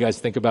don't know what you guys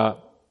think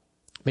about.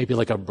 Maybe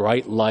like a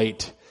bright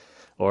light.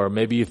 Or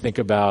maybe you think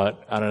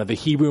about, the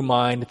Hebrew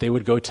mind, they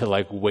would go to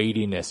like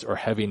weightiness or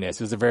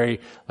heaviness. It was a very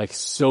like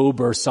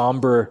sober,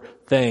 somber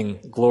thing,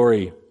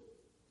 glory.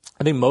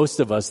 I think most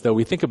of us, though,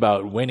 we think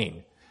about winning.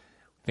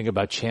 We think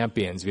about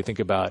champions. We think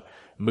about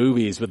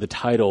movies with the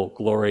title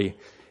glory.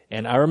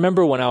 And I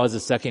remember when I was a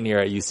second year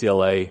at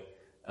UCLA,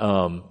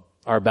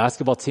 our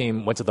basketball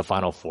team went to the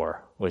Final Four,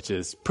 which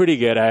is pretty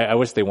good. I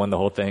wish they won the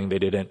whole thing. They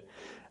didn't.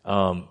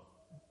 But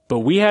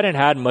we hadn't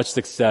had much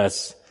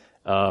success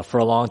for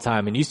a long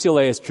time. And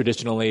UCLA is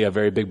traditionally a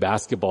very big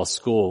basketball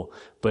school,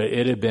 but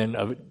it had been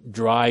a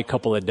dry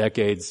couple of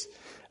decades.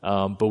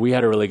 But we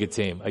had a really good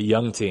team, a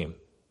young team.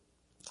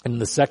 In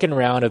the second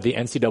round of the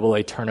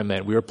NCAA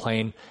tournament, we were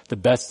playing the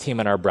best team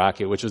in our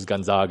bracket, which was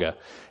Gonzaga.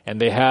 And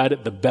they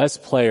had the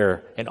best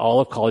player in all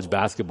of college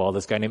basketball,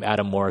 this guy named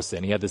Adam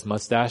Morrison. He had this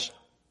mustache.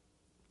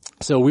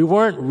 So we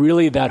weren't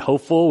really that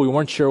hopeful. We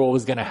weren't sure what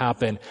was going to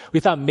happen. We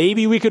thought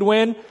maybe we could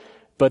win,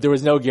 but there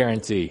was no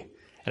guarantee.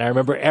 And I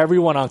remember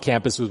everyone on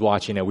campus was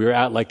watching it. We were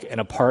at like an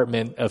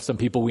apartment of some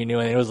people we knew,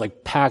 and it was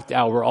like packed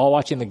out. We're all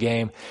watching the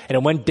game, and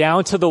it went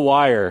down to the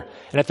wire.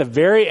 And at the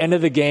very end of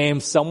the game,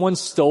 someone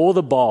stole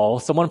the ball.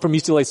 Someone from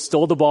UCLA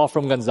stole the ball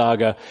from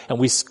Gonzaga, and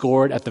we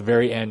scored at the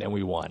very end, and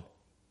we won.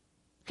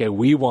 Okay,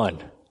 we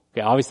won.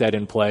 Okay, obviously I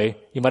didn't play.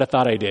 You might have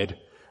thought I did.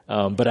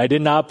 But I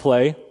did not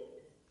play.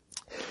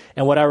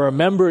 And what I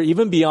remember,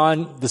 even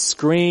beyond the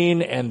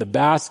screen and the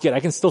basket, I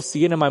can still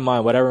see it in my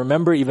mind. What I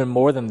remember even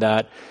more than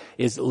that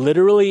is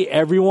literally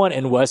everyone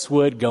in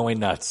Westwood going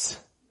nuts.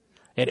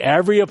 In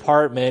every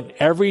apartment,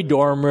 every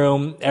dorm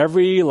room,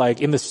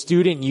 in the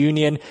student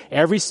union,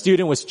 every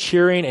student was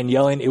cheering and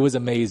yelling. It was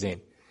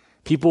amazing.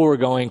 People were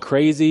going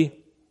crazy.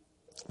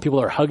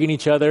 People are hugging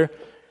each other.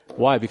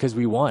 Why? Because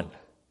we won.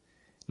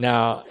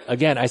 Now,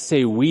 again, I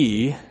say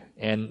we,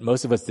 and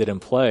most of us didn't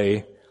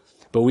play,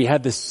 but we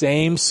had the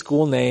same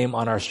school name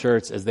on our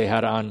shirts as they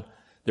had on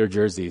their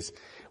jerseys.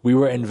 We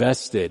were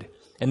invested.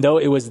 And though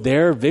it was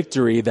their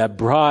victory that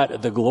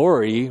brought the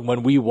glory,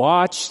 when we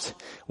watched,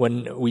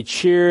 when we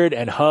cheered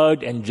and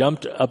hugged and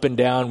jumped up and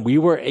down, we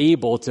were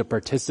able to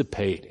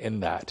participate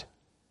in that.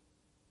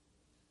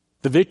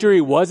 The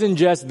victory wasn't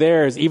just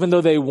theirs, even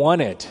though they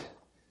won it.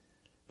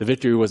 The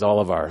victory was all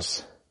of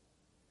ours.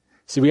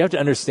 See, we have to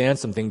understand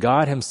something.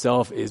 God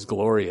himself is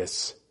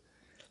glorious.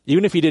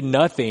 Even if he did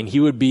nothing, he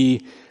would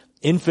be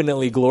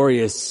infinitely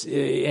glorious,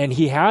 and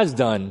he has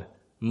done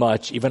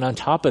much even on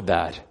top of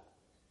that.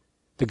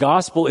 The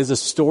gospel is a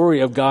story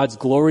of God's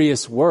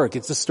glorious work.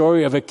 It's a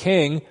story of a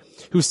king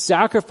who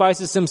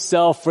sacrifices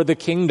himself for the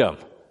kingdom.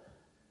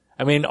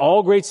 I mean,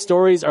 all great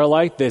stories are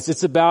like this.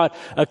 It's about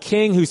a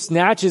king who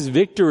snatches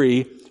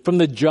victory from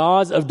the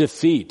jaws of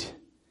defeat.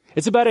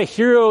 It's about a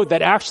hero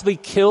that actually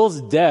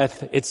kills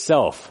death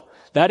itself.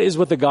 That is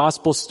what the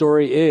gospel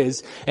story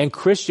is. And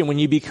Christian, when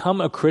you become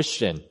a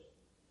Christian,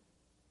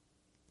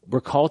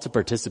 we're called to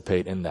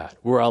participate in that.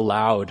 We're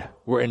allowed,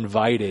 we're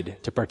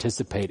invited to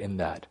participate in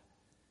that.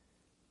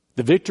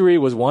 The victory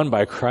was won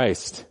by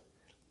Christ,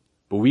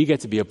 but we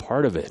get to be a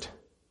part of it.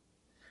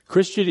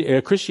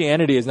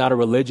 Christianity is not a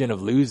religion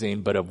of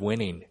losing, but of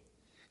winning.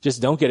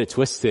 Just don't get it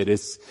twisted.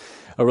 It's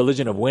a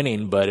religion of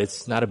winning, but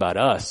it's not about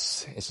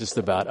us. It's just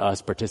about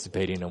us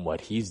participating in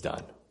what he's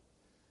done.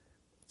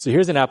 So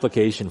here's an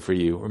application for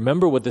you.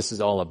 Remember what this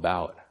is all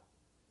about.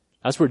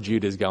 That's where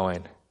Jude is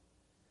going.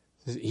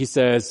 He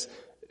says,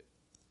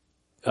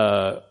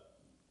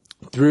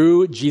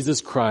 through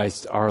Jesus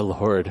Christ our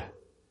Lord,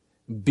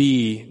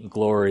 be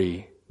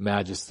glory,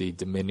 majesty,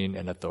 dominion,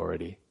 and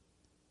authority.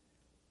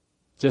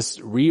 Just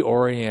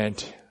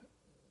reorient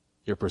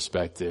your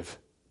perspective.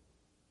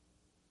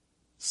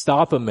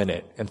 Stop a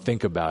minute and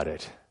think about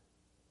it.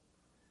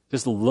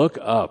 Just look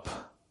up.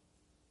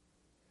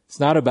 It's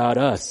not about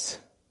us.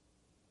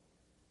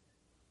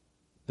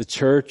 The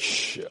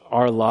church,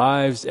 our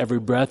lives, every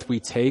breath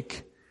we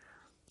take,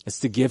 is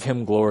to give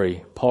him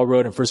glory. Paul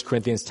wrote in 1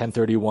 Corinthians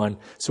 10:31,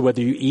 so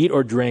whether you eat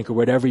or drink or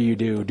whatever you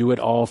do it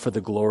all for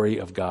the glory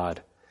of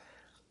God.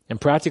 And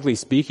practically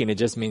speaking, it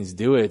just means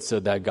do it so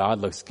that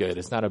God looks good.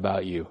 It's not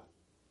about you.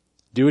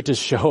 Do it to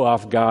show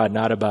off God,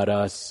 not about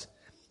us.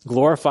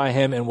 Glorify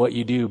him in what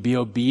you do. Be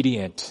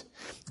obedient.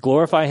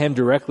 Glorify him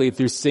directly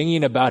through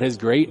singing about his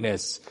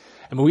greatness.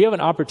 I mean, we have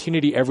an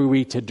opportunity every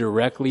week to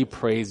directly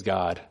praise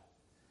God.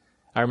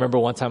 I remember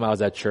one time I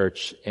was at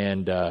church,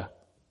 and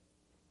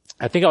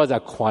I think I was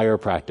at choir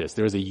practice.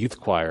 There was a youth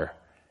choir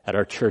at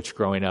our church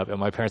growing up, and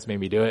my parents made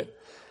me do it.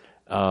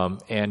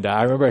 And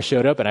I remember I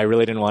showed up, and I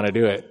really didn't want to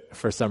do it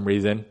for some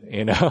reason,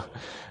 you know.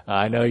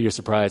 I know you're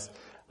surprised.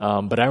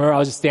 But I remember I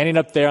was just standing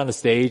up there on the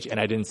stage, and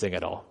I didn't sing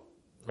at all.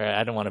 Right? I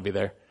didn't want to be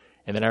there.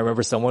 And then I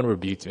remember someone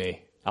rebuked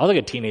me. I was like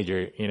a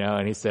teenager, you know,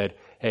 and he said,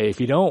 hey,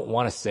 if you don't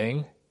want to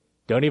sing,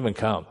 don't even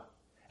come.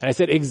 And I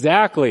said,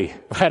 exactly,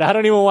 right? I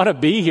don't even want to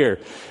be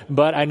here.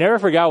 But I never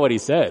forgot what he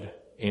said,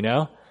 you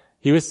know?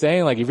 He was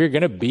saying, like, if you're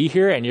going to be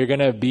here and you're going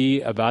to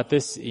be about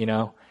this, you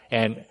know,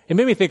 and it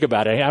made me think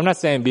about it. I'm not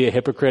saying be a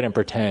hypocrite and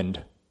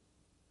pretend.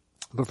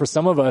 But for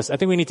some of us, I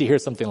think we need to hear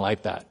something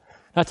like that.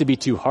 Not to be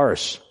too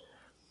harsh.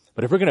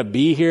 But if we're going to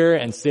be here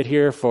and sit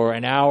here for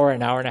an hour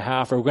and a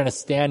half, or we're going to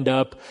stand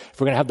up, if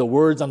we're going to have the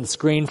words on the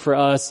screen for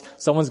us,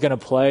 someone's going to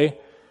play,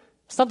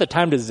 it's not the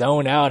time to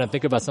zone out and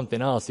think about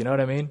something else. You know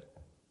what I mean?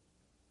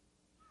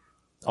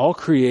 All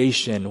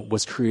creation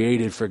was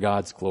created for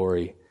God's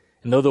glory.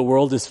 And though the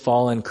world is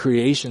fallen,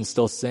 creation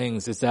still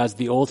sings. It's as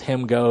the old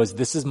hymn goes,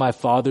 this is my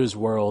Father's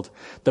world.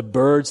 The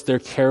birds their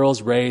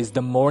carols raise.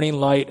 The morning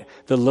light,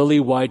 the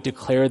lily white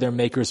declare their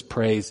Maker's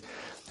praise.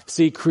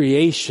 See,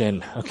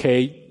 creation,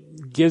 okay,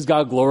 gives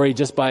God glory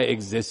just by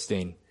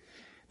existing.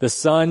 The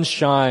sun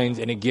shines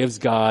and it gives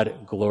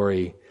God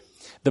glory.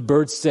 The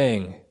birds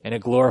sing and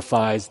it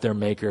glorifies their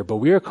Maker. But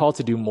we are called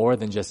to do more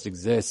than just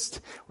exist.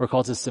 We're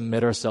called to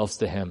submit ourselves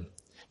to him,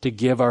 to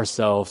give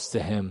ourselves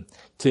to him,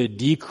 to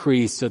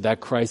decrease so that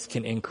Christ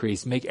can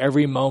increase. Make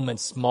every moment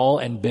small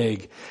and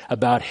big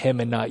about him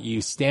and not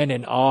you. Stand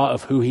in awe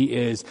of who he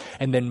is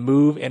and then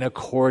move in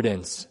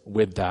accordance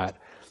with that.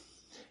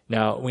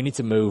 Now, we need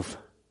to move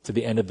to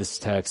the end of this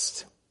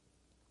text.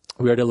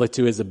 We are to look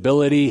to his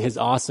ability, his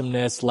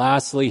awesomeness,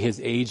 lastly, his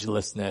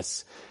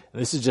agelessness.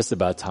 And this is just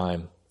about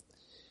time.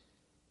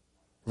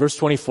 Verse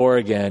 24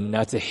 again,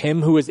 now to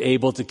him who is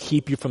able to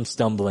keep you from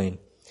stumbling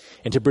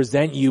and to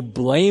present you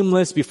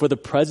blameless before the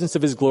presence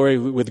of his glory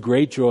with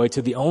great joy.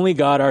 To the only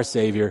God, our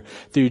Savior,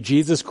 through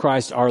Jesus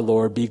Christ our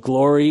Lord, be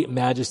glory,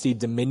 majesty,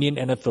 dominion,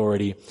 and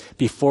authority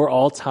before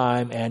all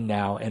time and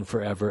now and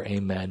forever.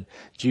 Amen.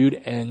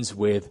 Jude ends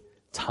with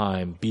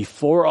time.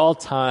 Before all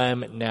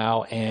time,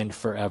 now and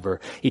forever.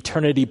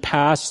 Eternity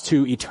past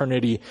to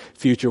eternity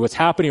future. What's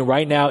happening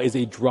right now is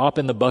a drop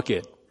in the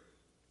bucket.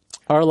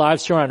 Our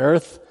lives here on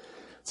earth,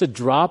 it's a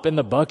drop in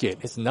the bucket.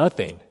 It's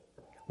nothing.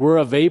 We're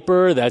a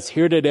vapor that's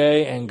here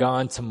today and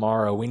gone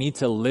tomorrow. We need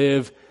to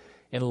live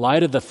in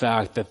light of the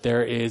fact that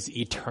there is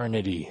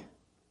eternity,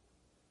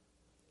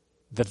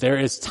 that there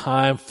is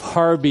time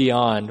far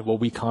beyond what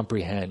we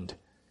comprehend.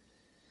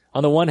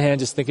 On the one hand,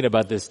 just thinking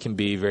about this can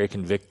be very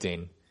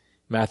convicting.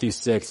 Matthew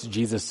 6,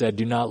 Jesus said,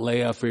 do not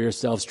lay up for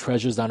yourselves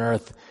treasures on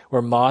earth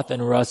where moth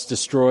and rust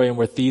destroy and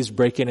where thieves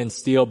break in and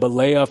steal, but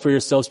lay up for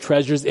yourselves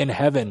treasures in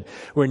heaven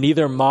where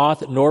neither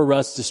moth nor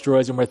rust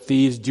destroys and where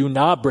thieves do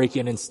not break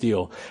in and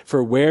steal.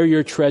 For where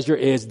your treasure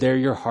is, there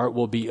your heart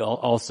will be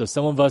also.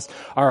 Some of us,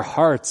 our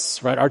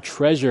hearts, right, our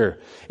treasure,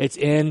 it's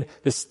in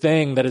this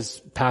thing that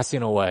is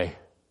passing away.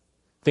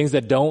 Things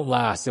that don't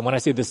last. And when I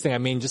say this thing, I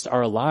mean just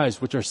our lives,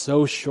 which are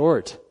so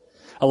short.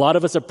 A lot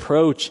of us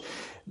approach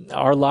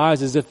our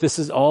lives as if this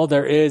is all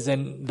there is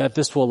and that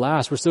this will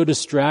last. We're so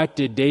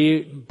distracted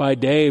day by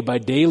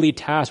daily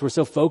tasks. We're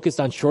so focused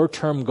on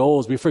short-term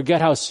goals. We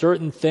forget how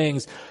certain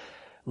things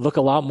look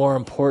a lot more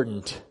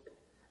important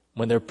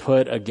when they're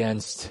put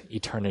against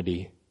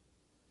eternity.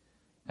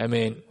 I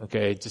mean,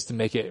 okay, just to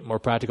make it more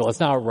practical, it's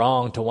not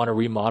wrong to want to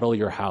remodel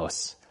your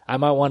house. I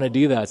might want to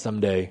do that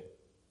someday.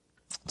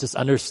 Just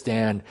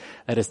understand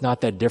that it's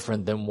not that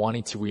different than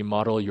wanting to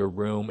remodel your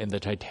room in the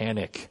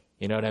Titanic.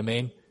 You know what I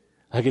mean?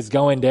 Like it's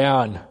going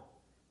down.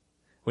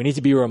 We need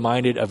to be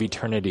reminded of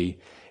eternity.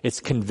 It's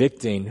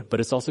convicting, but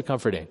it's also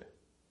comforting.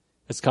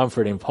 It's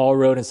comforting. Paul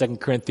wrote in 2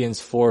 Corinthians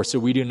 4, so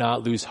we do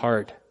not lose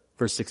heart.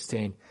 Verse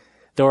 16.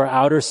 Though our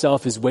outer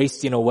self is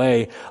wasting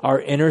away,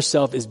 our inner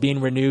self is being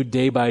renewed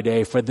day by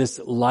day. For this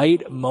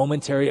light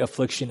momentary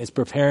affliction is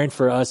preparing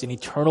for us an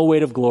eternal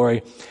weight of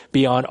glory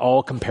beyond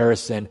all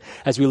comparison,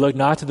 as we look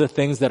not to the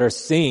things that are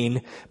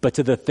seen, but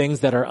to the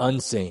things that are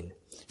unseen.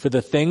 For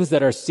the things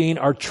that are seen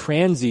are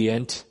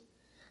transient,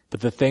 but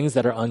the things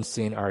that are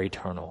unseen are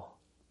eternal.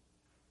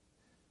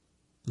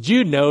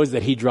 Jude knows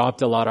that he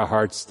dropped a lot of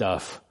hard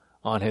stuff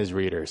on his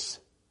readers.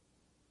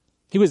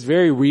 He was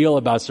very real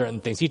about certain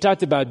things. He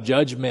talked about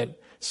judgment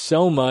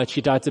so much.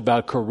 He talked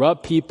about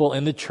corrupt people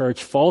in the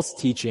church, false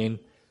teaching.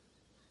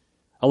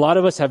 A lot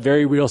of us have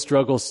very real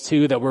struggles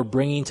too that we're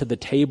bringing to the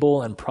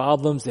table and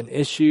problems and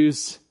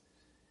issues.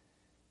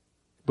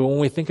 But when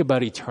we think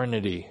about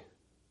eternity,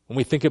 when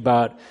we think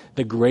about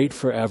the great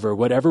forever,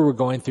 whatever we're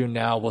going through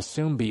now will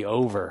soon be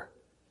over.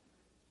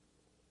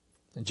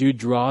 And Jude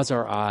draws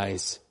our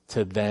eyes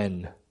to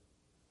then.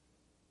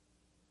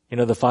 You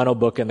know, the final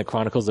book in the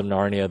Chronicles of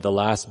Narnia, the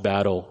last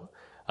battle,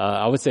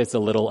 I would say it's a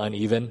little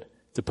uneven,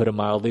 to put it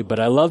mildly, but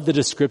I love the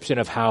description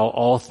of how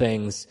all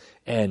things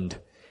end.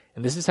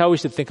 And this is how we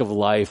should think of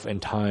life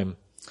and time.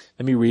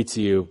 Let me read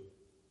to you.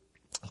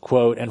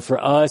 Quote, and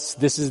for us,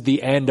 this is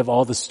the end of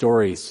all the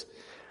stories.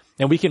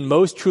 And we can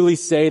most truly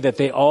say that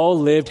they all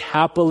lived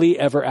happily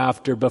ever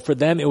after, but for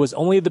them it was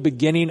only the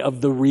beginning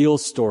of the real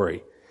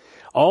story.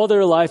 All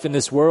their life in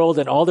this world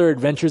and all their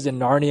adventures in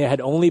Narnia had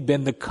only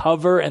been the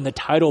cover and the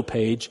title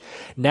page.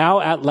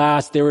 Now at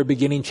last they were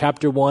beginning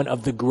chapter 1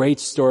 of the great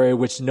story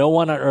which no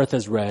one on earth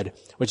has read,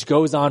 which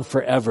goes on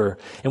forever,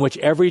 in which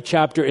every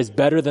chapter is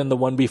better than the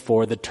one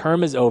before. The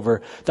term is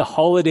over. The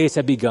holidays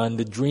have begun.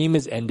 The dream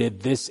is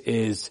ended. This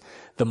is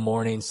the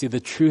morning. See,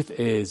 the truth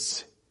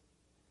is,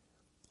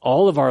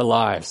 all of our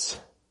lives,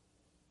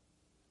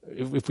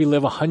 if we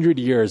live 100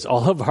 years,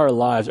 all of our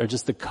lives are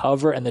just the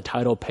cover and the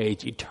title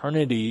page.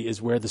 Eternity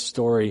is where the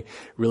story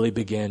really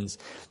begins.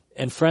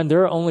 And friend,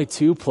 there are only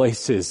two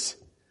places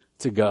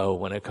to go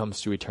when it comes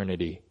to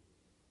eternity.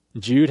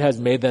 Jude has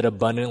made that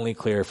abundantly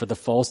clear. For the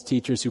false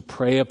teachers who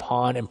prey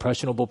upon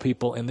impressionable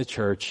people in the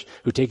church,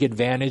 who take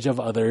advantage of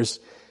others,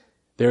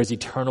 there is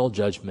eternal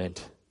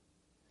judgment.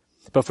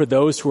 But for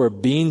those who are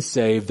being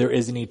saved, there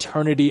is an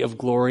eternity of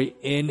glory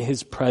in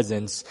his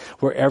presence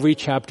where every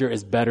chapter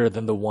is better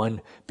than the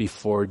one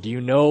before. Do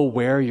you know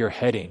where you're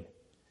heading?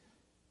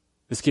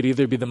 This could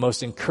either be the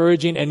most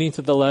encouraging ending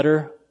to the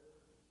letter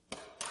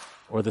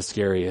or the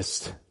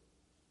scariest.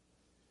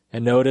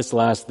 And notice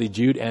lastly,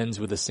 Jude ends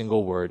with a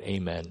single word,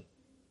 amen.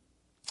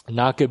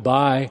 Not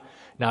goodbye,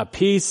 not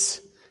peace,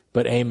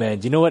 but amen.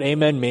 Do you know what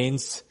amen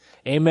means?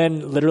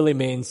 Amen literally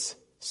means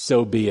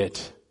so be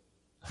it.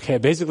 Okay,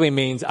 it basically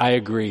means I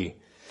agree.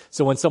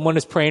 So when someone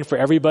is praying for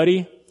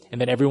everybody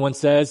and then everyone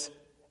says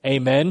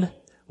amen,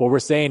 what we're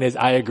saying is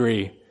I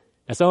agree.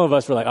 And some of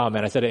us were like, oh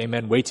man, I said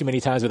amen way too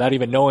many times without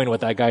even knowing what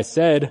that guy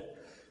said.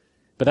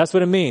 But that's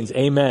what it means,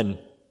 amen.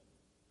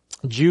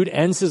 Jude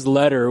ends his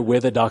letter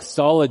with a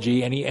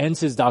doxology, and he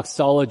ends his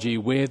doxology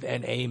with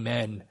an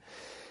amen.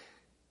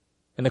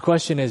 And the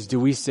question is, do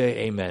we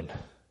say amen?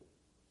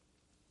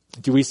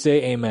 Do we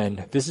say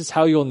amen? This is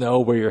how you'll know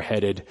where you're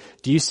headed.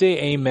 Do you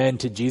say amen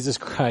to Jesus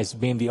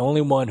Christ being the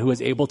only one who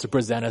is able to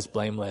present us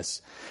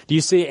blameless? Do you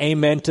say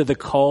amen to the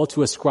call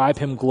to ascribe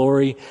him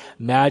glory,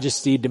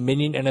 majesty,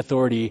 dominion, and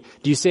authority?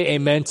 Do you say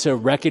amen to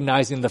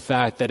recognizing the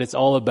fact that it's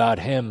all about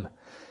him?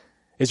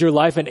 Is your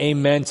life an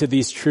amen to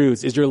these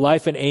truths? Is your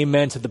life an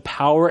amen to the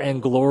power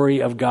and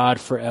glory of God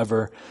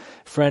forever?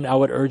 Friend, I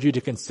would urge you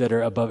to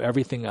consider above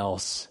everything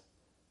else,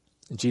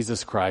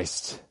 Jesus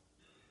Christ.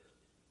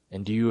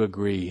 And do you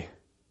agree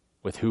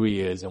with who he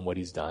is and what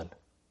he's done?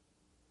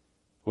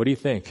 What do you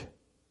think?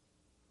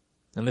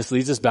 And this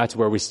leads us back to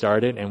where we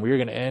started, and we're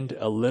going to end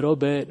a little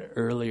bit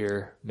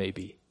earlier,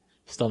 maybe.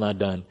 Still not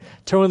done.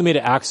 Turn with me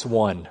to Acts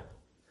 1.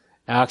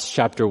 Acts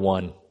chapter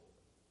 1.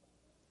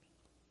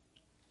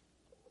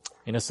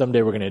 You know,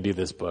 someday we're going to do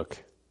this book.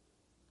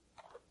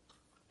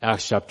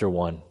 Acts chapter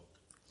 1.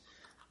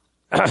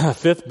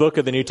 Fifth book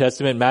of the New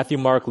Testament, Matthew,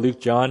 Mark, Luke,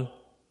 John,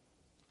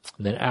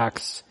 and then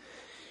Acts.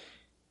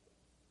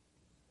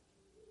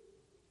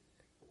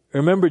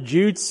 Remember,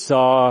 Jude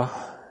saw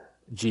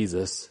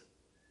Jesus.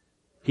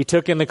 He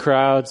took in the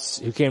crowds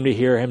who came to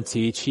hear him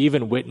teach. He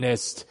even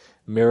witnessed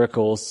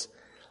miracles.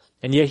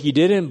 And yet he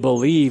didn't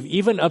believe,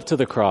 even up to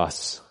the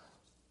cross.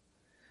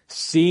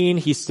 Seeing,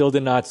 he still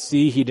did not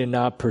see. He did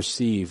not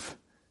perceive.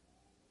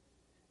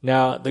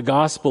 Now, the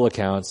gospel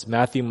accounts,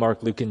 Matthew,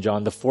 Mark, Luke, and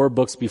John, the 4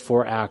 books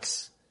before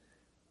Acts,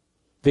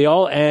 they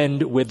all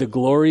end with the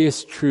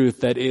glorious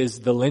truth that is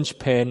the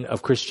linchpin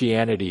of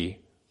Christianity.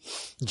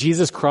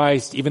 Jesus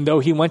Christ, even though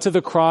he went to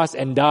the cross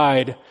and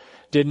died,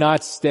 did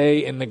not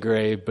stay in the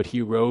grave, but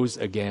he rose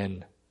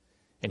again,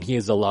 and he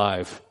is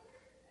alive.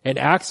 And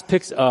Acts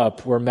picks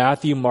up where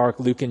Matthew, Mark,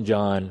 Luke, and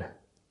John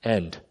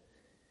end.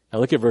 Now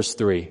look at verse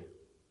 3.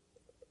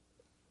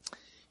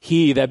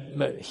 He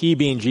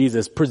being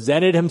Jesus,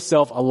 presented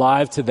himself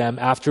alive to them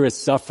after his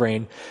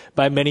suffering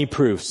by many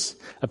proofs,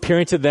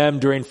 appearing to them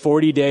during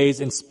 40 days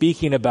and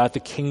speaking about the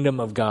kingdom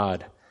of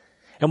God.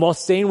 And while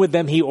staying with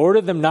them, he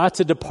ordered them not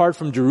to depart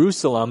from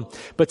Jerusalem,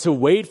 but to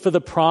wait for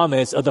the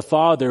promise of the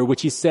Father,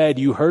 which he said,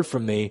 "You heard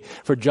from me.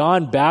 For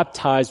John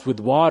baptized with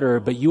water,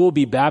 but you will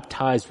be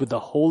baptized with the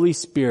Holy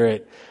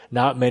Spirit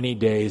not many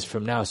days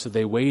from now." So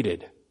they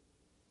waited.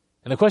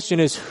 And the question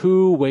is,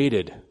 who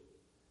waited?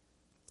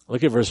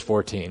 Look at verse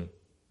 14.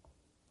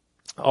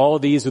 All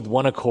these with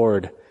one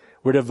accord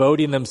were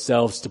devoting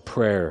themselves to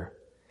prayer,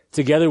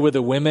 together with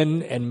the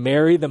women and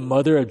Mary, the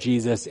mother of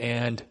Jesus,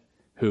 and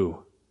who?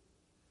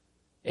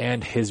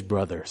 And his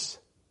brothers.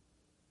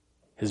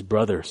 His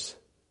brothers.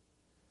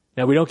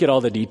 Now, we don't get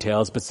all the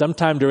details, but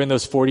sometime during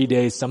those 40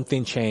 days,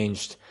 something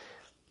changed.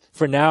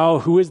 For now,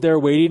 who is there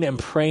waiting and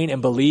praying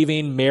and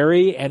believing?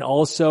 Mary and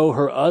also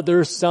her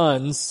other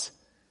sons,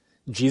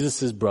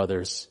 Jesus'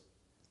 brothers.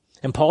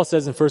 And Paul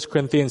says in 1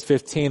 Corinthians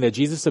 15 that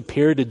Jesus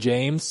appeared to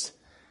James,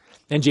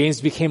 and James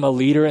became a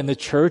leader in the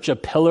church, a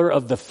pillar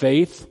of the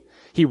faith.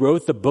 He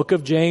wrote the book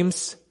of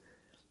James.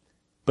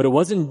 But it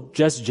wasn't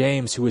just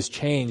James who was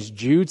changed.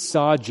 Jude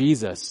saw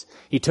Jesus.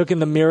 He took in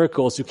the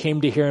miracles who came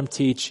to hear him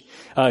teach.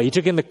 He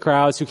took in the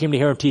crowds who came to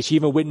hear him teach. He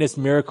even witnessed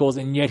miracles,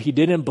 and yet he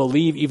didn't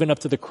believe even up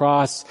to the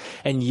cross.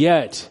 And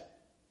yet,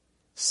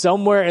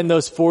 somewhere in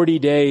those 40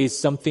 days,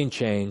 something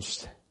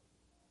changed.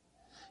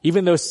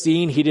 Even though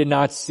seeing he did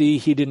not see,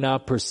 he did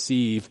not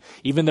perceive.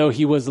 Even though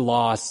he was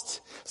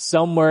lost,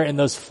 somewhere in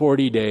those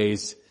 40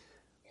 days,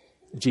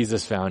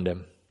 Jesus found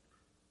him.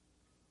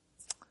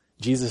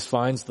 Jesus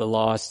finds the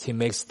lost. He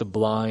makes the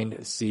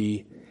blind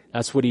see.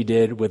 That's what he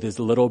did with his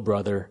little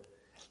brother.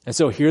 And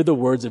so hear the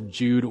words of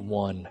Jude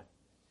 1.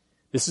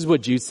 This is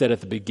what Jude said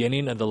at the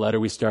beginning of the letter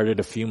we started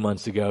a few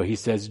months ago. He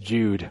says,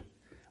 Jude,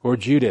 or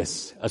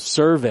Judas, a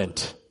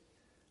servant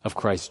of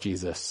Christ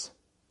Jesus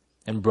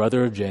and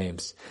brother of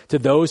James, to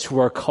those who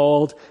are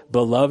called,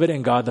 beloved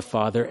in God the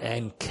Father,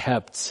 and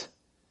kept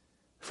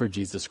for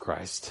Jesus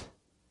Christ.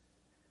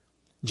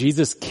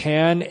 Jesus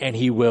can and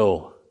he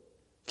will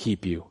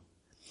keep you.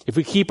 If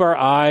we keep our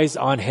eyes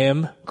on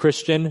him,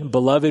 Christian,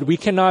 beloved, we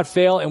cannot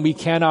fail and we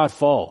cannot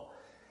fall.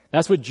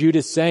 That's what Jude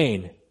is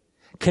saying.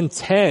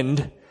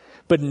 Contend,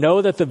 but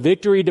know that the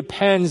victory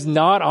depends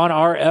not on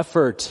our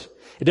effort.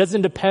 It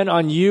doesn't depend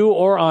on you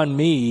or on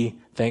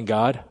me, thank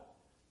God.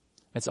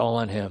 It's all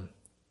on him.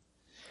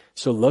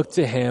 So look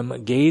to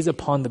him, gaze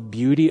upon the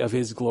beauty of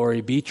his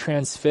glory, be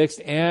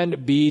transfixed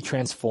and be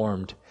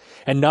transformed.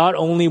 And not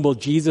only will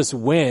Jesus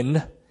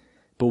win,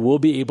 but we'll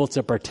be able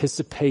to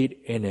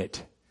participate in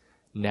it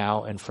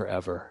now and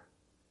forever.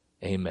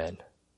 Amen.